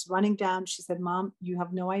tears were just running down. She said, Mom, you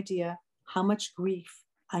have no idea how much grief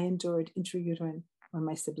I endured intrauterine when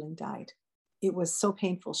my sibling died. It was so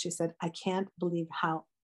painful. She said, I can't believe how,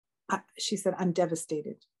 she said, I'm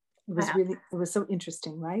devastated. It was really, it was so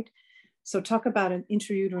interesting, right? So talk about an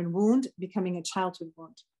intrauterine wound becoming a childhood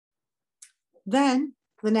wound. Then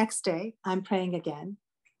the next day, I'm praying again.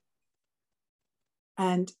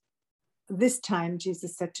 And this time,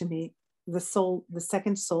 Jesus said to me, the soul, the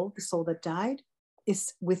second soul, the soul that died,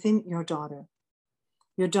 is within your daughter.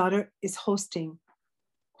 Your daughter is hosting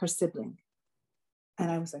her sibling. And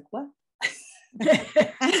I was like, what?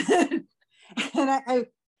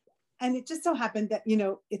 And it just so happened that, you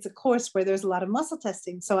know, it's a course where there's a lot of muscle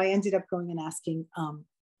testing. So I ended up going and asking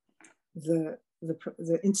the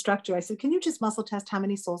instructor, I said, can you just muscle test how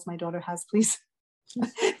many souls my daughter has, please?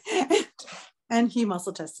 And he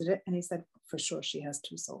muscle tested it. And he said, for sure, she has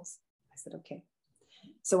 2 souls. I said, okay.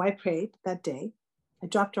 So I prayed that day. I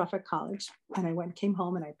dropped her off at college and I came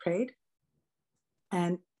home and I prayed.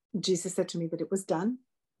 And Jesus said to me that it was done.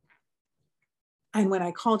 And when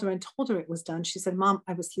I called her and told her it was done, she said, Mom,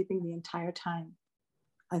 I was sleeping the entire time.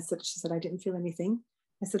 She said, I didn't feel anything.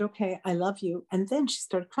 I said, okay, I love you. And then she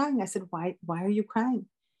started crying. I said, why are you crying?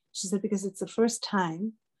 She said, because it's the first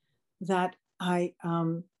time that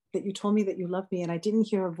that you told me that you love me. And I didn't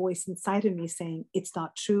hear a voice inside of me saying, it's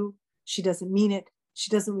not true. She doesn't mean it.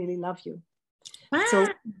 She doesn't really love you. Ah. So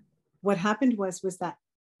what happened was that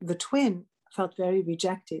the twin felt very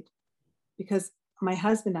rejected, because my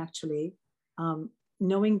husband actually,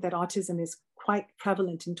 knowing that autism is quite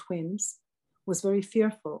prevalent in twins, was very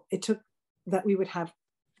fearful. It took that we would have,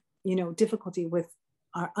 you know, difficulty with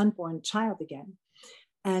our unborn child again.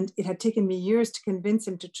 And it had taken me years to convince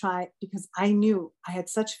him to try, because I knew, I had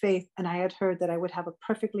such faith, and I had heard that I would have a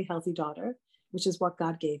perfectly healthy daughter, which is what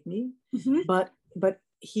God gave me. Mm-hmm. But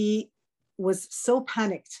he was so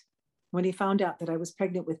panicked when he found out that I was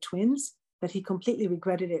pregnant with twins that he completely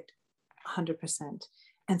regretted it 100%.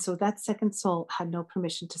 And so that second soul had no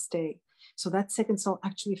permission to stay. So that second soul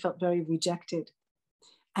actually felt very rejected.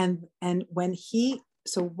 And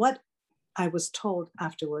so what I was told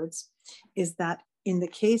afterwards is that in the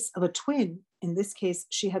case of a twin, in this case,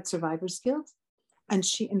 she had survivor's guilt, and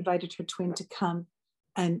she invited her twin to come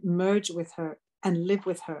and merge with her and live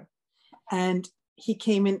with her. And he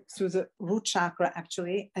came in through the root chakra,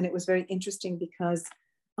 actually. And it was very interesting because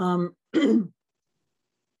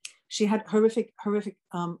she had horrific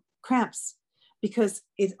cramps, because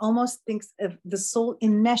it almost thinks of the soul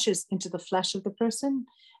enmeshes into the flesh of the person.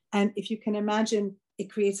 And if you can imagine,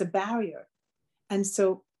 it creates a barrier. And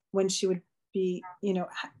so when she would be, you know,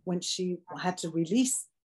 when she had to release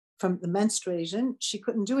from the menstruation, she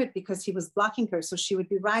couldn't do it because he was blocking her. So she would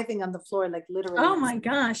be writhing on the floor, like literally. Oh my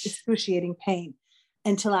gosh. Excruciating pain,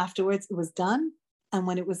 until afterwards it was done. And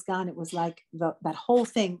when it was gone, it was like that whole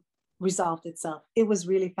thing resolved itself. It was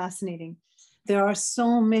really fascinating. There are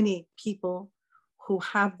so many people who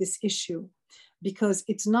have this issue, because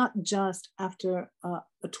it's not just after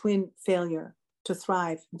a twin failure to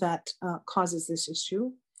thrive that causes this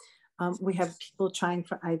issue. We have people trying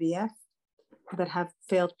for IVF that have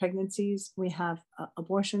failed pregnancies. We have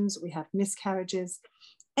abortions. We have miscarriages.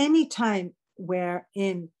 Any time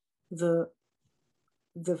wherein the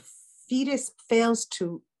fetus fails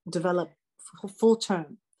to develop full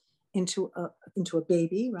term into a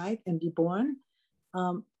baby, right, and be born,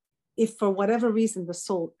 if for whatever reason the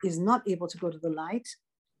soul is not able to go to the light,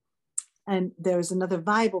 and there is another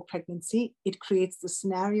viable pregnancy, it creates the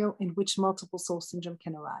scenario in which multiple soul syndrome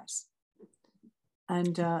can arise.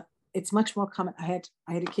 And it's much more common. I had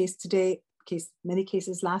a case today, many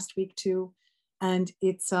cases last week too, and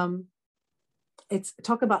it's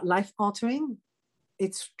talk about life altering.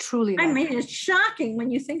 It's truly. I mean, it's shocking when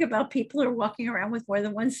you think about people who are walking around with more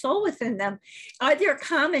than one soul within them. Are there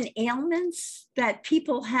common ailments that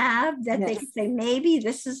people have that they say, maybe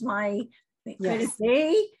this is my, could it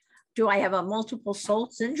be? Do I have a multiple soul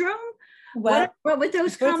syndrome? Well, what would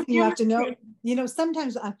those common ailments? You have to know, you know,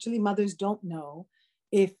 sometimes actually mothers don't know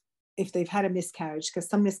if they've had a miscarriage, because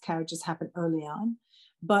some miscarriages happen early on.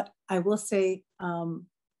 But I will say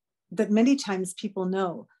that many times people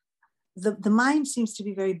know. The mind seems to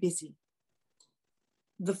be very busy.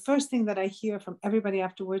 The first thing that I hear from everybody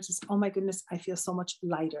afterwards is, oh my goodness, I feel so much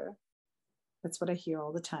lighter. That's what I hear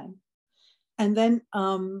all the time. And then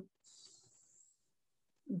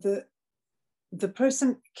the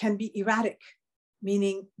person can be erratic,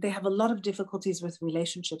 meaning they have a lot of difficulties with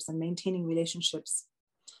relationships and maintaining relationships.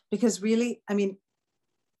 Because really, I mean,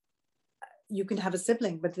 you can have a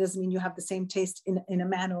sibling, but it doesn't mean you have the same taste in a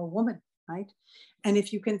man or a woman, right? And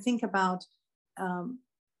if you can think about,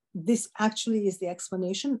 this actually is the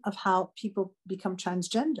explanation of how people become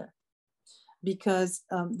transgender. Because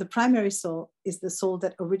the primary soul is the soul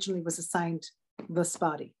that originally was assigned this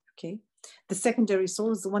body, okay? The secondary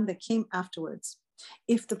soul is the one that came afterwards.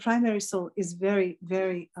 If the primary soul is very,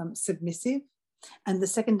 very submissive, and the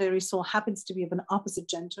secondary soul happens to be of an opposite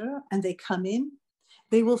gender, and they come in,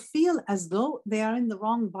 they will feel as though they are in the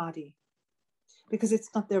wrong body. because it's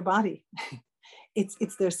not their body.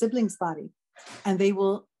 It's their sibling's body. And they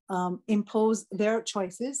will impose their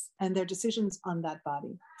choices and their decisions on that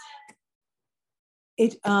body.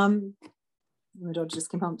 My daughter just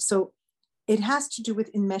came home. So it has to do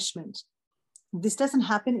with enmeshment. This doesn't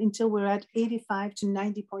happen until we're at 85 to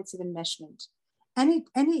 90 points of enmeshment.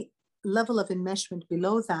 Any level of enmeshment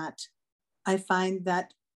below that, I find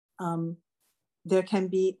that there can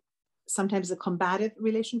be sometimes a combative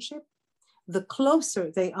relationship. The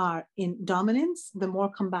closer they are in dominance, the more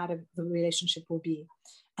combative the relationship will be.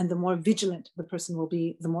 And the more vigilant the person will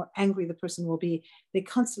be, the more angry the person will be. They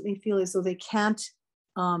constantly feel as though they can't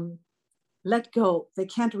let go. They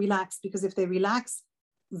can't relax, because if they relax,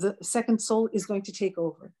 the second soul is going to take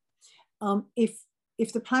over.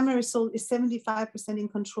 If the primary soul is 75% in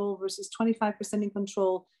control versus 25% in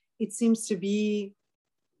control, it seems to be,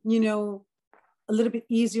 a little bit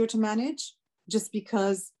easier to manage, just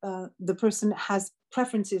because the person has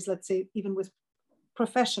preferences, let's say, even with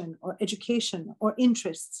profession or education or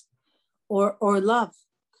interests or love.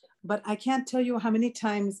 But I can't tell you how many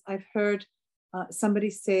times I've heard somebody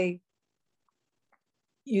say,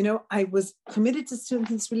 I was committed to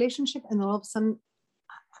this relationship, and all of a sudden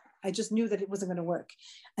I just knew that it wasn't going to work.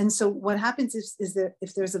 And so what happens is that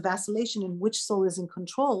if there's a vacillation in which soul is in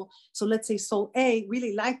control, so let's say soul A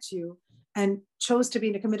really liked you and chose to be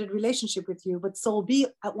in a committed relationship with you, but soul B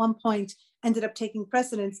at one point ended up taking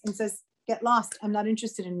precedence and says, get lost, I'm not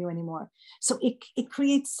interested in you anymore. So it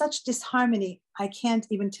creates such disharmony. I can't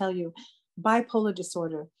even tell you. Bipolar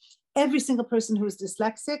disorder. Every single person who is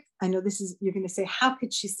dyslexic, I know you're going to say, how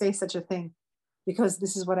could she say such a thing? Because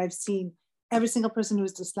this is what I've seen. Every single person who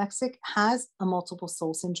is dyslexic has a multiple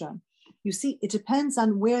soul syndrome. You see, it depends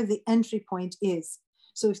on where the entry point is.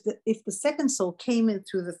 So if the second soul came in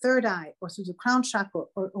through the third eye or through the crown chakra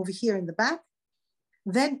or over here in the back,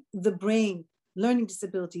 then the brain, learning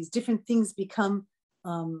disabilities, different things become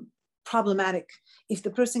problematic. If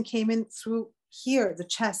the person came in through here, the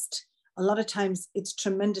chest, a lot of times it's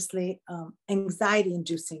tremendously anxiety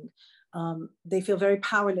inducing. They feel very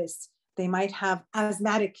powerless. They might have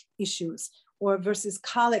asthmatic issues or versus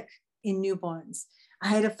colic in newborns. I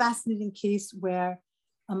had a fascinating case where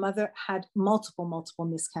a mother had multiple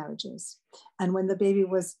miscarriages. And when the baby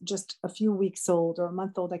was just a few weeks old or a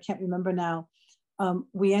month old, I can't remember now,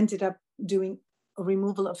 we ended up doing a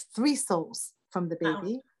removal of 3 souls from the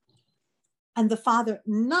baby. Wow. And the father,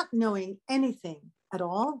 not knowing anything at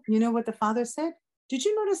all, you know what the father said? Did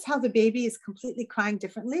you notice how the baby is completely crying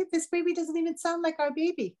differently? This baby doesn't even sound like our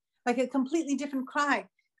baby, like a completely different cry.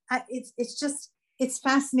 It's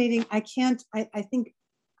fascinating. I think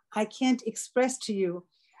I can't express to you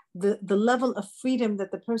the level of freedom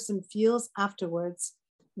that the person feels afterwards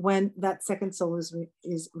when that second soul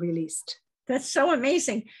is released. That's so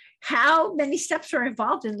amazing. How many steps are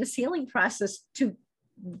involved in this healing process to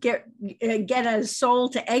get a soul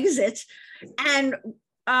to exit? And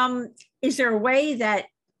is there a way that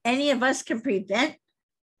any of us can prevent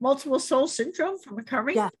multiple soul syndrome from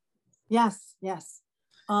occurring? Yeah. Yes.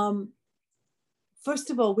 First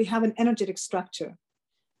of all, we have an energetic structure.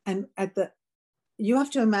 And you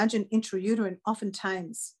have to imagine intrauterine,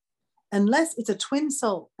 oftentimes, unless it's a twin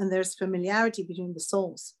soul and there's familiarity between the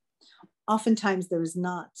souls, oftentimes there is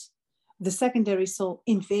not. The secondary soul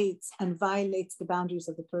invades and violates the boundaries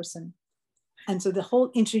of the person. And so the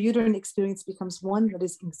whole intrauterine experience becomes one that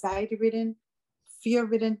is anxiety-ridden,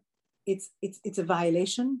 fear-ridden. It's a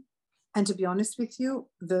violation. And to be honest with you,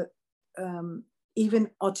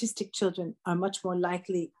 even autistic children are much more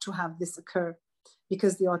likely to have this occur,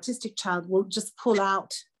 because the autistic child will just pull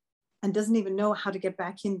out and doesn't even know how to get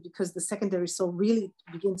back in, because the secondary soul really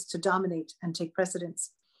begins to dominate and take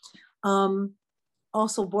precedence.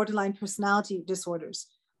 Also borderline personality disorders,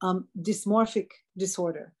 dysmorphic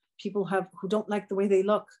disorder, people who don't like the way they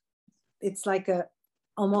look. It's like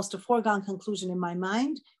almost a foregone conclusion in my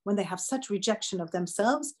mind when they have such rejection of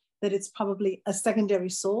themselves that it's probably a secondary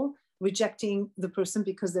soul rejecting the person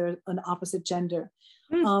because they're an opposite gender.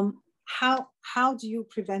 How do you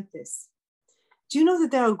prevent this? Do you know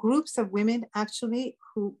that there are groups of women actually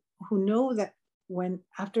who know that when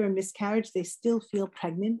after a miscarriage, they still feel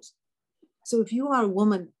pregnant? So if you are a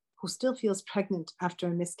woman who still feels pregnant after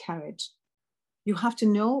a miscarriage, you have to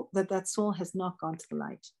know that that soul has not gone to the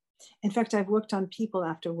light. In fact, I've worked on people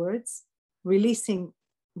afterwards, releasing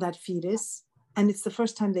that fetus, and it's the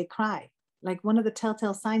first time they cry. Like one of the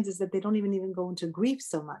telltale signs is that they don't even go into grief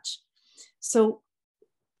so much. So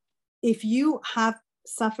if you have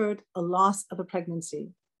suffered a loss of a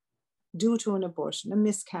pregnancy due to an abortion, a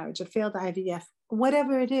miscarriage, a failed IVF,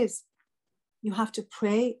 whatever it is, you have to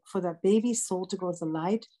pray for that baby's soul to go to the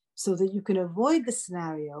light so that you can avoid the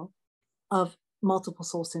scenario of multiple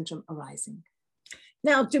soul syndrome arising.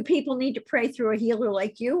 Now, do people need to pray through a healer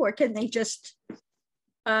like you, or can they just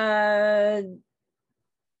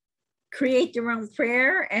create their own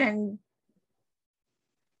prayer and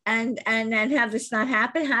have this not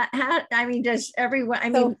happen? How I mean, does everyone? I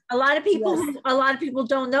mean, a lot of people, yes. A lot of people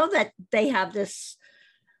don't know that they have this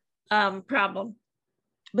problem.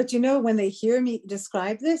 But you know, when they hear me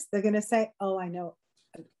describe this, they're going to say, "Oh, I know.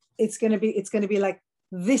 It's going to be like,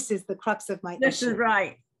 this is the crux of my This issue. is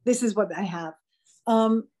right. This is what I have."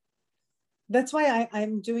 That's why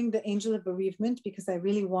I'm doing the Angel of Bereavement, because I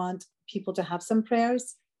really want people to have some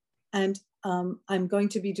prayers. And I'm going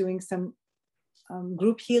to be doing some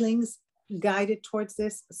group healings guided towards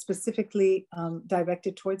this, specifically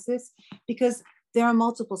directed towards this, because there are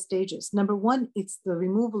multiple stages. Number one, it's the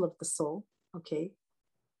removal of the soul, okay?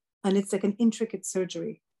 And it's like an intricate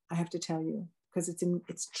surgery, I have to tell you, because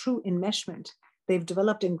it's true enmeshment. They've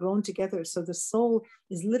developed and grown together. So the soul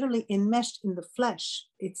is literally enmeshed in the flesh.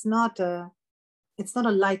 It's not a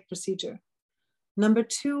light procedure. Number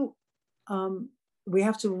two, we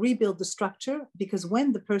have to rebuild the structure, because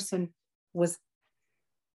when the person was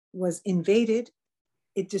invaded,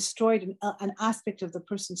 it destroyed an aspect of the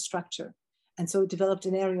person's structure. And so it developed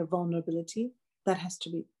an area of vulnerability that has to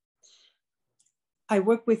be. I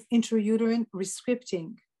work with intrauterine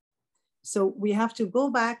rescripting. So we have to go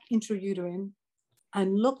back intrauterine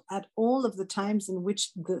and look at all of the times in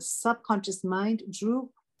which the subconscious mind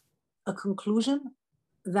drew a conclusion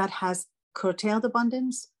that has curtailed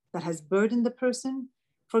abundance, that has burdened the person.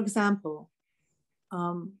 For example,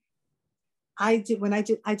 when I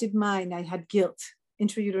did mine, I had guilt.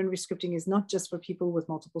 Intrauterine rescripting is not just for people with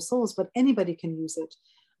multiple souls, but anybody can use it.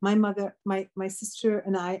 My mother, my sister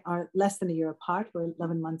and I are less than a year apart. We're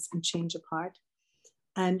 11 months and change apart.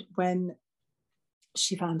 And when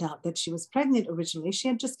she found out that she was pregnant originally, she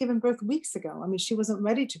had just given birth weeks ago. I mean, she wasn't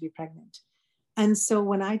ready to be pregnant. And so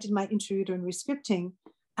when I did my intrauterine rescripting,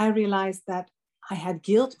 I realized that I had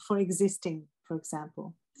guilt for existing, for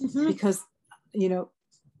example, because, you know,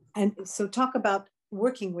 and so talk about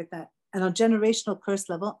working with that. And on a generational curse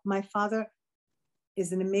level, my father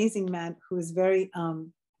is an amazing man who is very,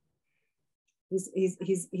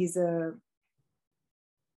 he's a,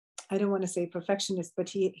 I don't want to say perfectionist, but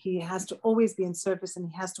he has to always be in service and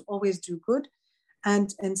he has to always do good.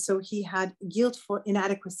 And so he had guilt for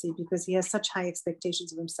inadequacy because he has such high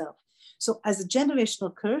expectations of himself. So as a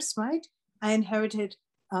generational curse, right, I inherited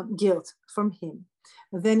guilt from him.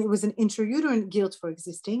 Then it was an intrauterine guilt for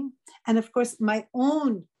existing. And of course, my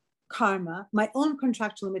own karma, my own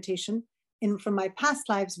contractual limitation from my past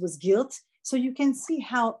lives was guilt. So you can see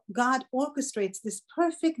how God orchestrates this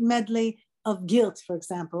perfect medley of guilt, for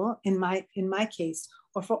example, in my case,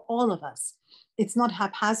 or for all of us. It's not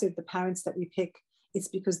haphazard, the parents that we pick. It's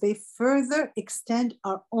because they further extend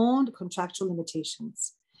our own contractual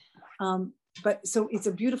limitations. But so it's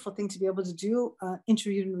a beautiful thing to be able to do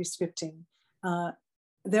intrauterine rescripting.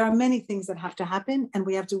 There are many things that have to happen, and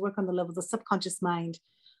we have to work on the level of the subconscious mind.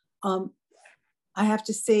 I have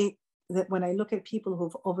to say that when I look at people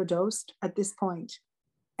who've overdosed at this point,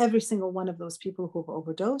 every single one of those people who've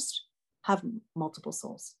overdosed have multiple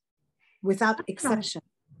souls, without exception.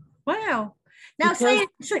 Wow. Now, say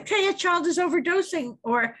a child is overdosing,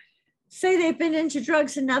 or say they've been into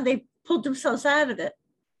drugs and now they pulled themselves out of it.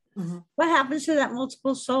 Mm-hmm. What happens to that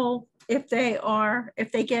multiple soul if they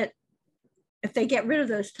get rid of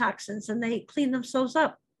those toxins and they clean themselves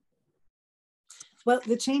up? Well,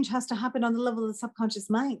 the change has to happen on the level of the subconscious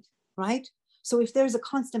mind, right? So if there's a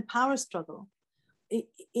constant power struggle,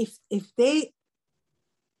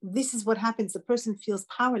 this is what happens. The person feels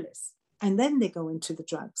powerless and then they go into the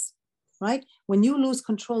drugs, right? When you lose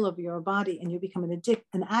control over your body and you become an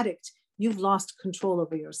addict, you've lost control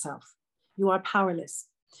over yourself. You are powerless.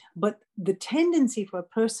 But the tendency for a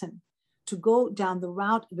person to go down the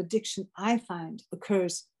route of addiction, I find,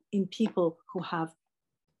 occurs in people who have,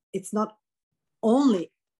 it's not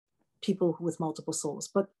only people with multiple souls,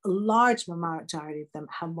 but a large majority of them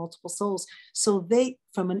have multiple souls. So they,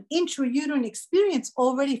 from an intrauterine experience,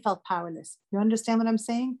 already felt powerless. You understand what I'm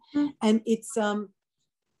saying? Mm-hmm. And it's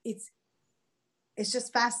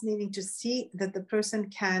just fascinating to see that the person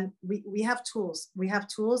can, we have tools. We have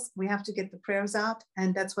to get the prayers out.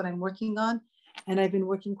 And that's what I'm working on. And I've been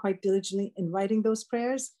working quite diligently in writing those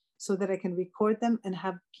prayers so that I can record them and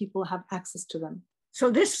have people have access to them. So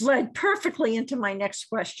this led perfectly into my next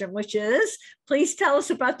question, which is, please tell us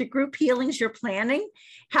about the group healings you're planning.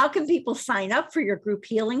 How can people sign up for your group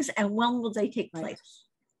healings and when will they take place? Right.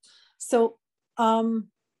 So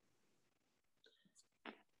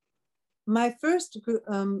My first,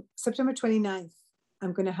 September 29th,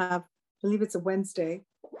 I'm going to have, I believe it's a Wednesday.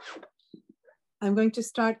 I'm going to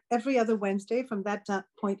start every other Wednesday from that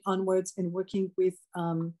point onwards in working with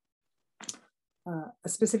a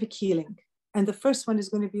specific healing. And the first one is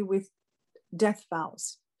going to be with death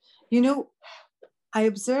vows. You know, I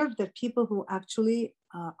observed that people who actually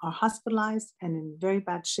are hospitalized and in very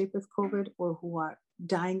bad shape with COVID, or who are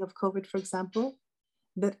dying of COVID, for example,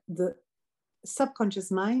 that the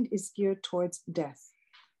subconscious mind is geared towards death.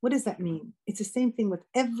 What does that mean? It's the same thing with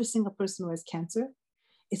every single person who has cancer.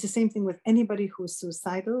 It's the same thing with anybody who is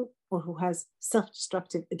suicidal or who has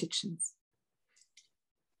self-destructive addictions.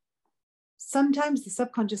 Sometimes the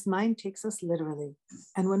subconscious mind takes us literally.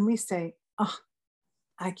 And when we say, oh,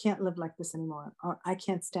 I can't live like this anymore, or I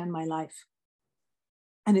can't stand my life.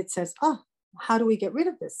 And it says, oh, how do we get rid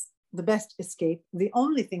of this? The best escape, the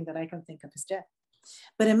only thing that I can think of is death.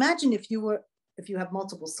 But imagine if you have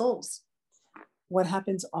multiple souls, what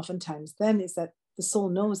happens oftentimes then is that the soul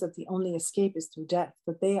knows that the only escape is through death,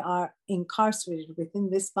 that they are incarcerated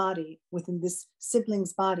within this body, within this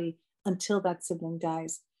sibling's body, until that sibling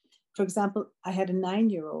dies. For example, I had a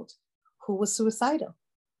 9-year-old who was suicidal.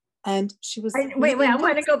 And she was wait, I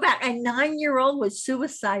want to go back. A 9-year-old was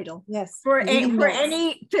suicidal. Yes. For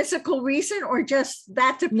any physical reason, or just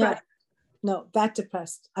that depressed? No, that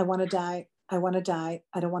depressed. I want to die. I want to die.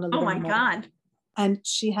 I don't want to live anymore. Oh my God. And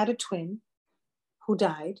she had a twin who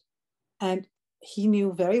died. And he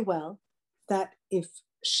knew very well that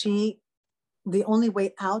the only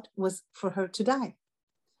way out was for her to die.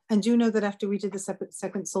 And you know that after we did the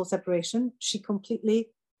second soul separation, she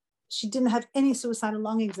didn't have any suicidal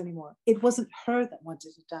longings anymore. It wasn't her that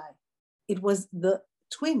wanted to die. It was the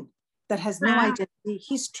twin that has no identity.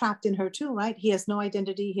 He's trapped in her too, right? He has no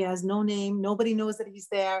identity. He has no name. Nobody knows that he's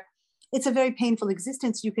there. It's a very painful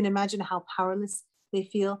existence. You can imagine how powerless they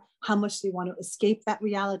feel, how much they want to escape that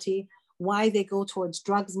reality, why they go towards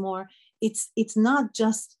drugs more. It's not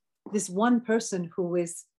just this one person who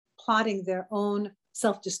is plotting their own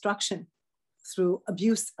self-destruction through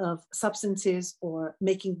abuse of substances or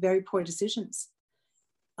making very poor decisions.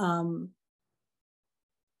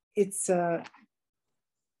 It's so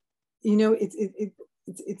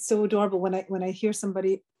adorable when I hear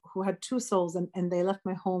somebody who had 2 souls and they left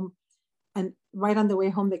my home, and right on the way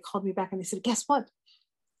home they called me back and they said, guess what?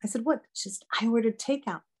 I said, what? She said, I ordered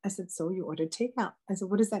takeout. I said, so you ordered takeout? I said,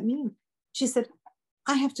 what does that mean? She said,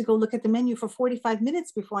 I have to go look at the menu for 45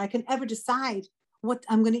 minutes before I can ever decide what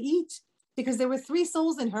I'm going to eat. Because there were 3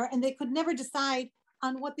 souls in her and they could never decide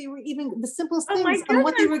on what they were, even the simplest things, on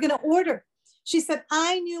what they were going to order. She said,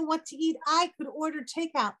 I knew what to eat. I could order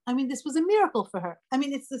takeout. I mean, this was a miracle for her. I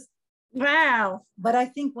mean, it's this. Wow. But I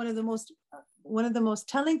think one of the most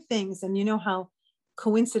telling things, and you know how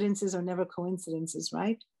coincidences are never coincidences,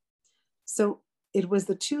 right? So it was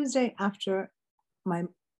the Tuesday after I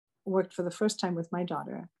worked for the first time with my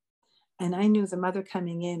daughter. And I knew the mother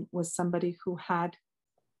coming in was somebody who had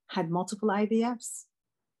multiple IVFs.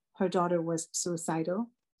 Her daughter was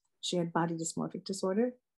suicidal. She had body dysmorphic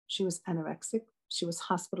disorder. She was anorexic. She was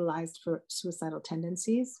hospitalized for suicidal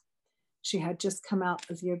tendencies. She had just come out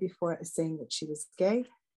a year before saying that she was gay.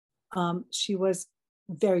 She was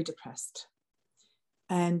very depressed.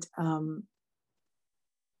 And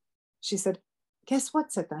she said, guess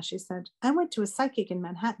what, Seta? She said, I went to a psychic in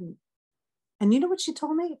Manhattan. And you know what she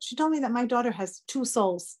told me? She told me that my daughter has 2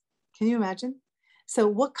 souls. Can you imagine? So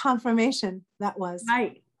what confirmation that was.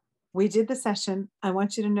 Right. We did the session. I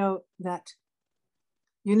want you to know that,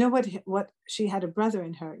 you know what she had a brother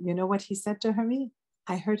in her. You know what he said to me?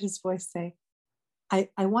 I heard his voice say, I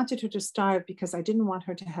wanted her to starve because I didn't want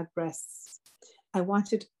her to have breasts. I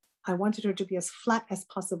wanted her to be as flat as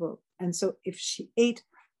possible. And so if she ate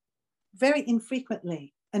very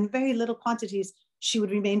infrequently and very little quantities, she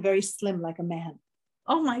would remain very slim like a man.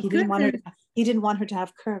 Oh my goodness. He didn't want her to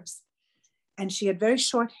have curves. And she had very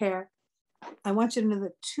short hair. I want you to know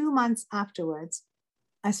that 2 months afterwards,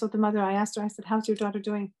 I saw the mother. I asked her, I said, how's your daughter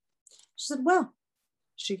doing? She said, well,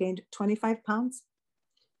 she gained 25 pounds.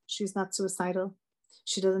 She's not suicidal.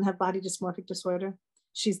 She doesn't have body dysmorphic disorder.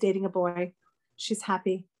 She's dating a boy. She's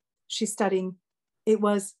happy. She's studying. It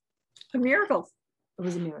was a miracle. It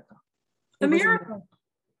was a miracle. A miracle.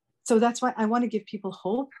 So that's why I want to give people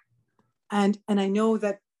hope. And I know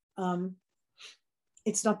that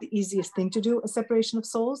it's not the easiest thing to do, a separation of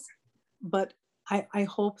souls, but I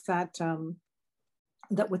hope that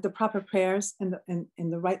that with the proper prayers and in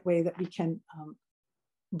the right way that we can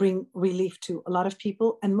bring relief to a lot of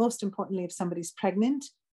people. And most importantly, if somebody's pregnant,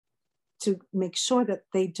 to make sure that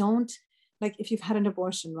they don't, like if you've had an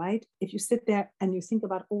abortion, right? If you sit there and you think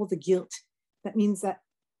about all the guilt, that means that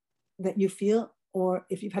that you feel, or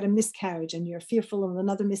if you've had a miscarriage and you're fearful of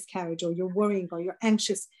another miscarriage, or you're worrying, or you're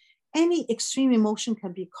anxious, any extreme emotion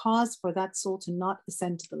can be cause for that soul to not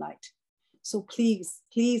ascend to the light. So please,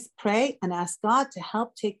 please pray and ask God to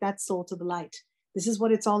help take that soul to the light. This is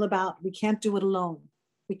what it's all about. We can't do it alone.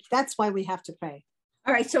 That's why we have to pray.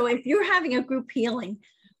 All right. So if you're having a group healing,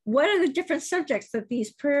 what are the different subjects that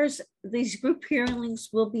these prayers, these group healings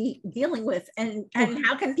will be dealing with, and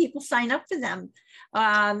how can people sign up for them,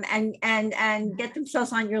 and get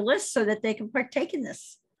themselves on your list so that they can partake in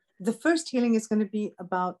this? The first healing is going to be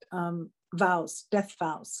about vows, death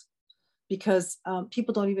vows, because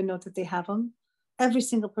people don't even know that they have them. Every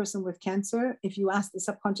single person with cancer, if you ask the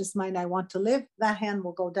subconscious mind, I want to live, that hand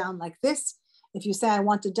will go down like this. If you say, I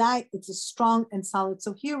want to die, it's a strong and solid.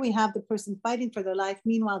 So here we have the person fighting for their life.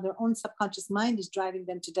 Meanwhile, their own subconscious mind is driving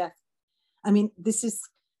them to death. I mean, this is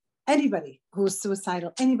anybody who is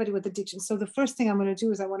suicidal, anybody with addiction. So the first thing I'm going to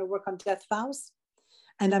do is I want to work on death vows.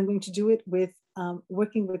 And I'm going to do it with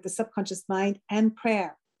working with the subconscious mind and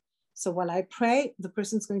prayer. So while I pray, the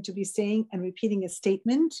person's going to be saying and repeating a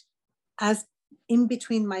statement as in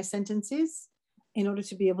between my sentences in order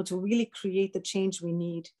to be able to really create the change we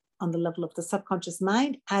need on the level of the subconscious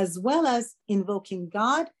mind, as well as invoking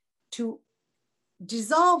God to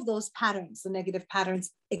dissolve those patterns, the negative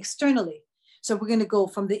patterns externally. So we're going to go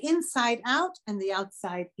from the inside out and the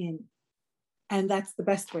outside in. And that's the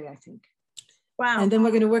best way, I think. Wow. And then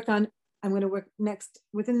we're going to work on, I'm going to work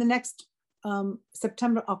within the next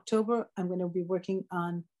September, October, I'm going to be working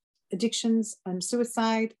on addictions and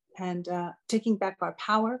suicide and taking back our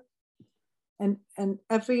power. And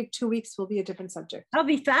every 2 weeks will be a different subject. That'll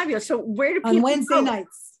be fabulous. So where do people on Wednesday go?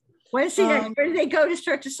 nights? Wednesday nights, where do they go to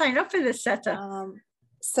start to sign up for this SETA?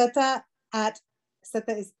 SETA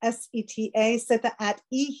is SETA, SETA at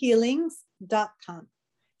ehealings.com.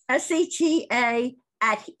 SETA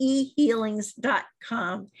at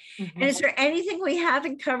ehealings.com. Mm-hmm. And is there anything we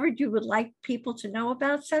haven't covered you would like people to know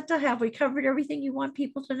about SETA? Have we covered everything you want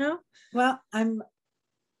people to know? Well, I'm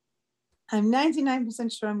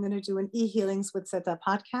 99% sure I'm going to do an e-healings with SETA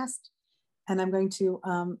podcast. And I'm going to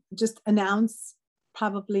just announce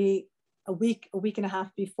probably a week and a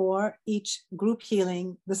half before each group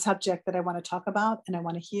healing, the subject that I want to talk about and I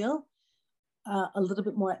want to heal a little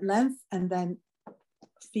bit more at length, and then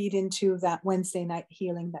feed into that Wednesday night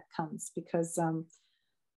healing that comes, because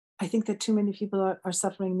I think that too many people are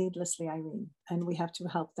suffering needlessly, Irene, and we have to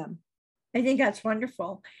help them. I think that's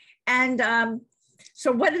wonderful. And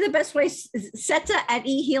so what are the best ways? SETA at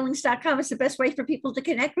ehealings.com is the best way for people to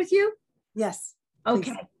connect with you? Yes.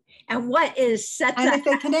 Okay. Please. And what is SETA? And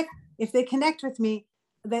if they connect with me,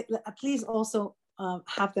 please also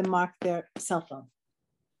have them mark their cell phone.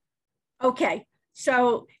 Okay.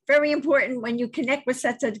 So very important when you connect with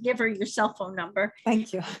SETA to give her your cell phone number.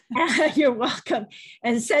 Thank you. You're welcome.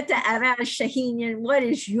 And SETA Araz Shahinian, what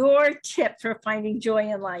is your tip for finding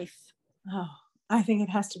joy in life? Oh, I think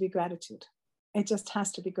it has to be gratitude. It just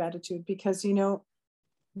has to be gratitude, because, you know,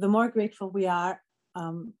 the more grateful we are,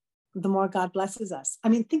 the more God blesses us. I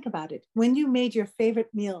mean, think about it. When you made your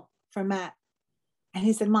favorite meal for Matt and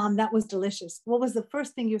he said, Mom, that was delicious, what was the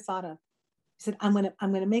first thing you thought of? He said, I'm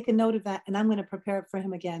gonna make a note of that and I'm gonna prepare it for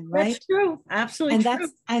him again, right? That's true. Absolutely and true.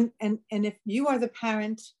 And if you are the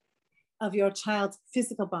parent of your child's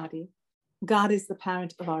physical body, God is the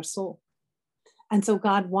parent of our soul. And so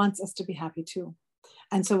God wants us to be happy too.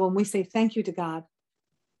 And so when we say thank you to God,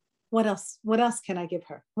 what else can I give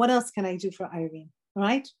her? What else can I do for Irene?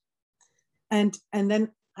 Right? And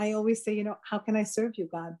then I always say, you know, how can I serve you,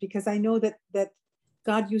 God? Because I know that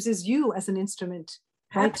God uses you as an instrument.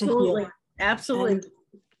 Right, absolutely. Absolutely. And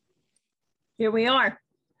here we are.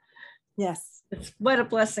 Yes. What a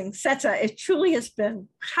blessing. SETA, it truly has been.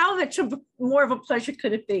 How much more of a pleasure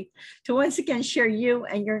could it be to once again share you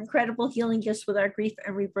and your incredible healing gifts with our Grief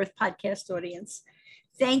and Rebirth podcast audience.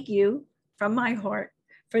 Thank you from my heart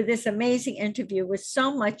for this amazing interview with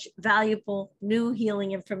so much valuable new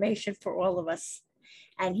healing information for all of us.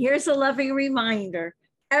 And here's a loving reminder,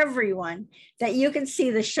 everyone, that you can see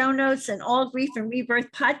the show notes and all Grief and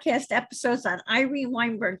Rebirth podcast episodes on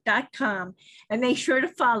ireneweinberg.com, and make sure to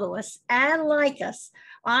follow us and like us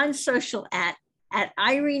on social at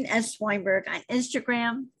Irene S. Weinberg on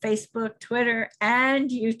Instagram, Facebook, Twitter, and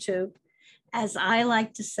YouTube. As I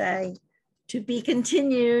like to say, to be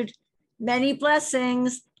continued. Many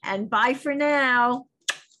blessings, and bye for now.